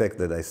for the fact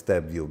that I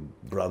stabbed your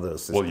brother or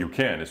sister. Well, you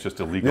can. It's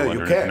just illegal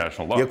under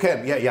international law. You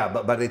can,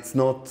 but it's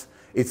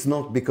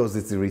not because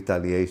it's a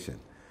retaliation.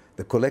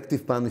 The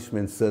collective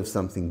punishment serves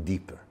something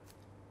deeper.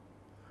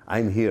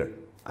 I'm here.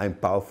 I'm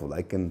powerful.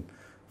 I can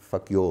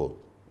fuck you all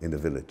in the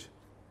village.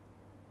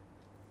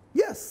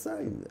 Yes,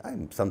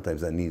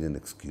 sometimes I need an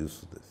excuse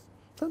for this.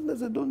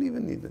 Sometimes I don't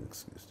even need an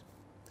excuse.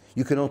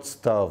 You cannot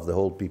starve the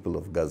whole people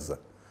of Gaza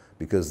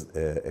because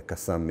a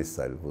Qassam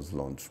missile was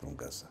launched from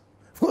Gaza.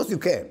 Of course you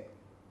can.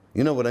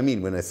 You know what I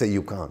mean when I say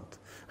you can't.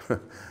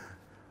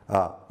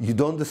 You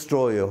don't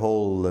destroy a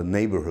whole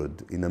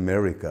neighborhood in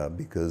America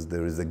because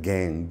there is a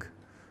gang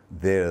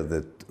there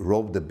that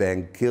robbed the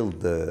bank,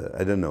 killed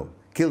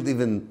killed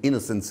even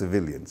innocent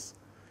civilians.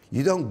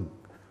 You don't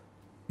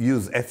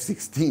use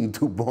F-16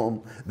 to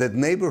bomb that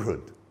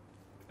neighborhood.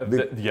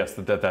 Yes,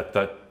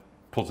 that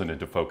pulls it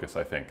into focus,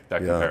 I think, that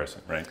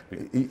comparison, right?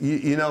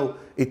 You know,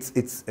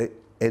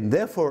 and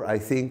therefore I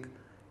think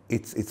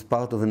it's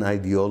part of an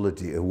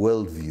ideology, a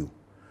worldview.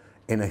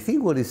 And I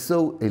think what is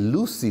so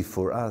elusive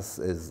for us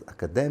as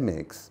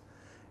academics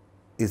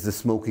is the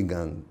smoking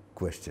gun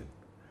question,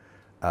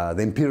 the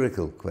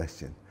empirical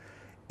question.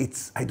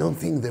 I don't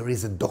think there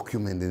is a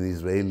document in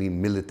Israeli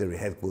military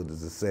headquarters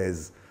that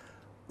says,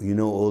 you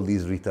know, all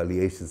these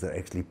retaliations are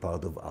actually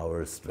part of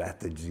our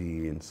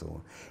strategy and so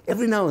on.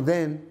 Every now and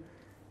then,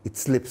 it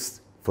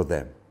slips for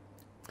them.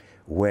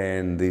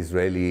 When the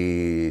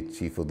Israeli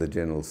chief of the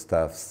general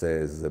staff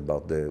says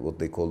about what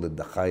they call the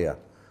Dachaya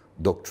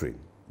doctrine,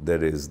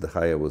 that is,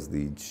 Dachaya was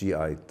the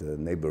Shiite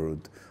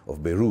neighborhood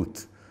of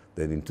Beirut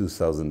that in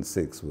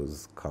 2006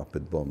 was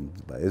carpet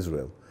bombed by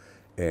Israel.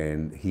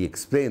 And he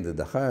explained that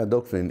the Dachaya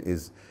doctrine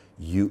is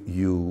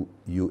you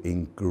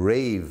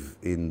engrave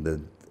in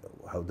the,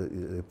 how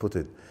did he put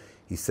it?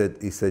 He said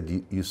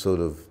you sort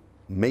of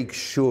make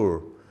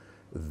sure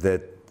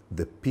that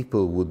the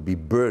people would be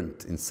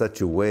burnt in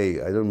such a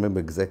way, I don't remember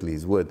exactly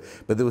his word,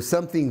 but there was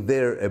something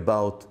there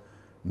about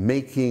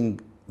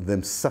making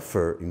them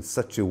suffer in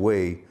such a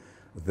way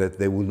that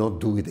they will not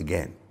do it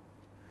again.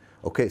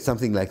 Okay,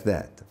 something like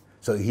that.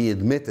 So he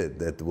admitted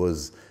that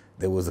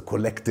there was a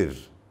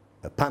collective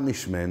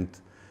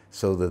punishment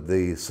so that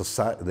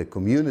the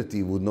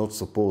community would not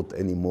support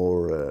any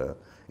more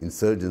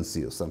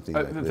insurgency or something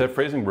like that. That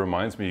phrasing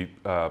reminds me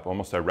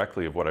almost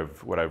directly of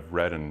what I've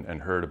read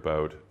and heard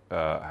about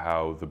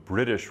how the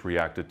British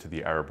reacted to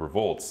the Arab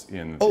revolts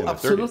in the 30s.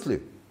 Absolutely.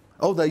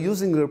 Oh, they're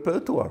using the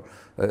repertoire.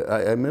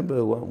 I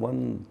remember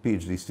one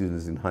PhD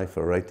student in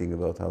Haifa writing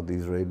about how the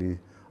Israeli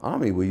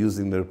army were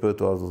using the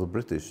repertoire of the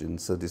British in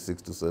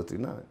 36 to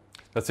 39.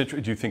 That's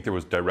interesting. Do you think there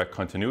was direct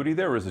continuity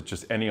there, or is it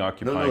just any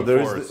occupying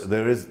force?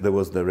 There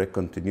was direct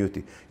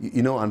continuity.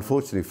 You know,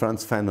 unfortunately,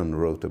 Frantz Fanon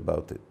wrote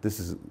about it. This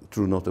is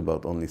true not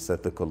about only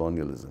settler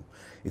colonialism.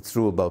 It's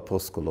true about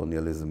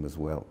post-colonialism as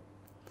well.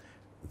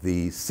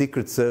 The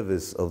secret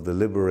service of the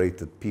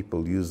liberated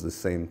people used the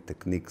same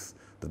techniques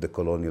that the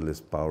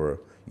colonialist power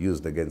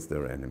used against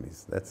their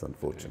enemies. That's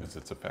unfortunate. Because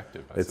it's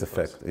effective, I suppose. It's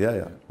effective,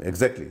 yeah,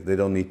 exactly. They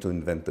don't need to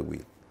invent the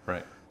wheel.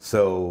 Right.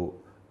 So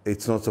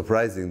it's not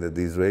surprising that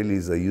the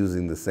Israelis are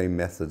using the same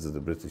methods that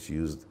the British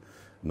used,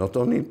 not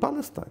only in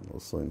Palestine,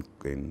 also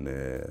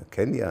in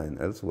Kenya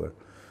and elsewhere.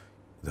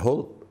 The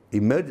whole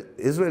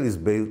Israel is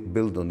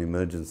built on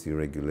emergency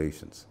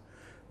regulations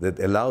that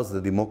allows the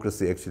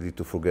democracy actually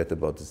to forget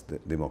about its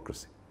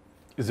democracy.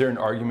 Is there an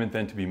argument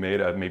then to be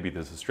made, maybe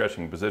this is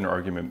stretching, but is there an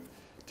argument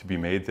to be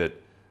made that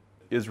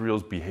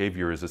Israel's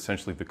behavior is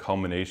essentially the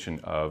culmination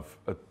of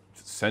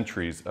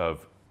centuries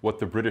of what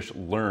the British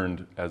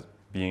learned as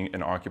being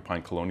an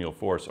occupying colonial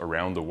force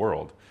around the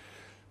world?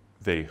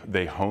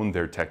 They honed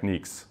their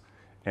techniques,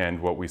 and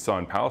what we saw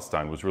in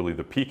Palestine was really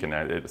the peak and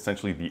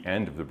essentially the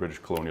end of the British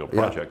colonial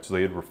project. So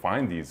they had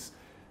refined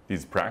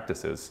these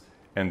practices,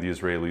 and the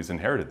Israelis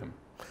inherited them.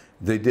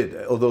 They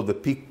did, although the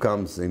peak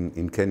comes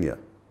in Kenya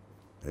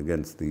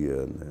against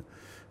the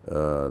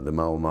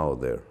Mau Mau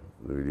there,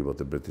 really what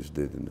the British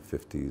did in the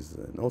 50s,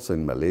 and also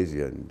in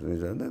Malaysia and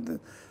Indonesia.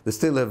 They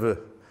still have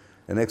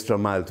an extra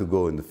mile to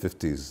go in the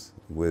 50s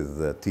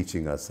with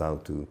teaching us how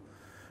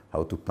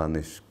to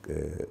punish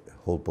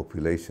whole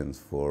populations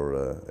for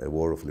a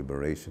war of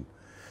liberation.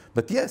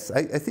 But yes,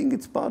 I think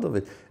it's part of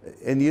it.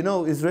 And you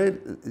know, Israel,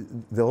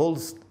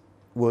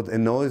 what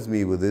annoys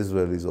me with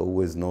Israel is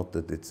always not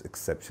that it's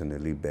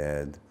exceptionally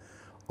bad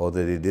or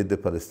that it did the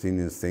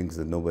Palestinians things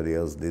that nobody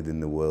else did in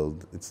the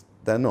world.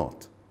 They're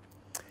not.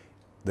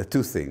 There are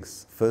two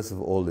things. First of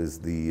all is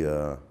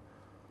the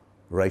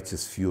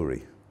righteous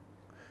fury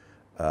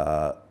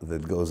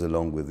that goes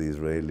along with the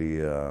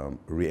Israeli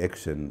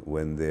reaction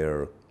when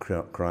their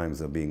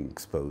crimes are being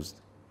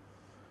exposed.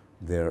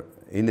 Their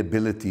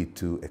inability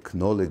to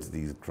acknowledge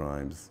these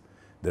crimes,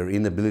 their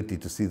inability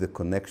to see the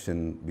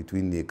connection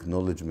between the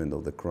acknowledgement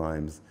of the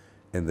crimes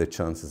and the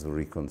chances of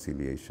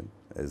reconciliation,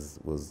 as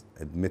was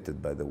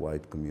admitted by the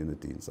white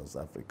community in South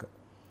Africa,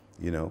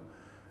 you know,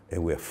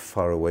 and we're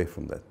far away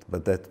from that.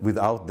 But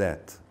without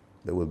that,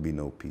 there will be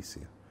no peace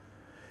here.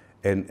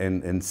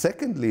 And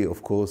secondly,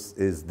 of course,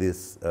 is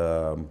this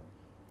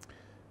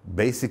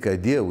basic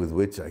idea with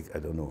which I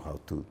don't know how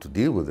to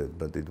deal with it,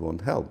 but it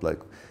won't help,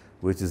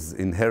 which is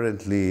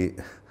inherently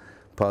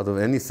part of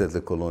any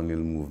settler colonial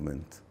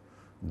movement.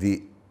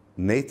 The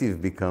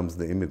native becomes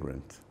the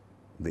immigrant,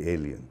 the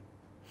alien.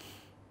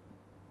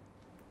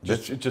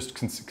 Just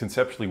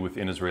conceptually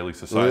within Israeli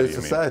society. Israeli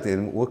society,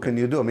 and what can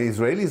you do? I mean,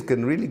 Israelis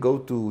can really go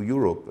to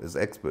Europe as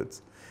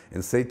experts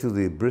and say to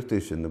the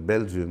British and the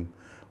Belgian,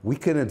 we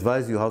can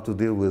advise you how to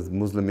deal with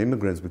Muslim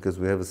immigrants because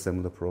we have a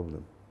similar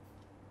problem.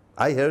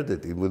 I heard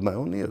it with my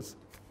own ears.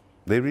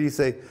 They really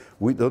say,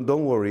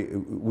 don't worry,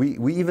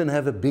 we even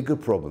have a bigger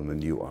problem than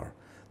you are.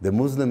 The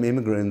Muslim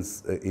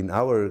immigrants in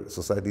our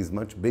society is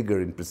much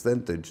bigger in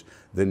percentage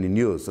than in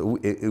yours. So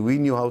we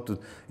knew how to.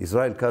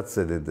 Israel Katz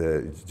said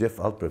it. Jeff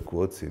Alper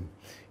quotes him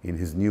in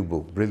his new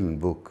book,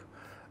 brilliant book,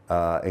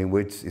 in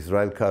which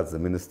Israel Katz, the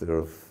Minister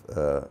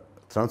of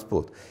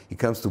Transport, he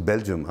comes to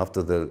Belgium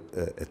after the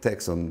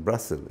attacks on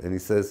Brussels, and he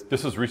says,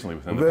 this was recently,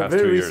 within the past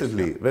 2 years.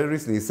 Very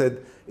recently, he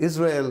said,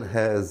 Israel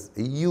has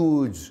a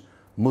huge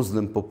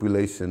Muslim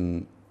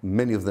population.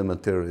 Many of them are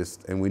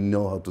terrorists, and we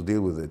know how to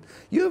deal with it.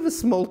 You have a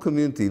small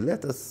community,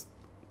 let us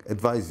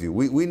advise you.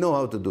 We know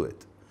how to do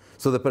it.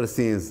 So the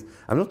Palestinians,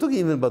 I'm not talking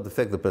even about the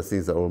fact that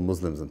Palestinians are all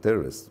Muslims and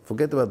terrorists.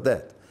 Forget about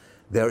that.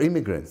 They are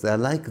immigrants. They are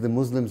like the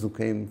Muslims who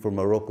came from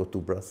Morocco to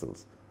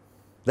Brussels.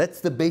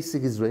 That's the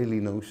basic Israeli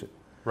notion.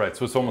 Right,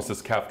 so it's almost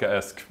this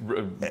Kafkaesque.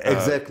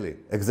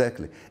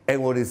 Exactly.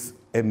 And what is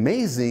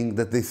amazing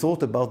that they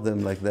thought about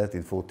them like that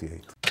in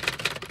 48.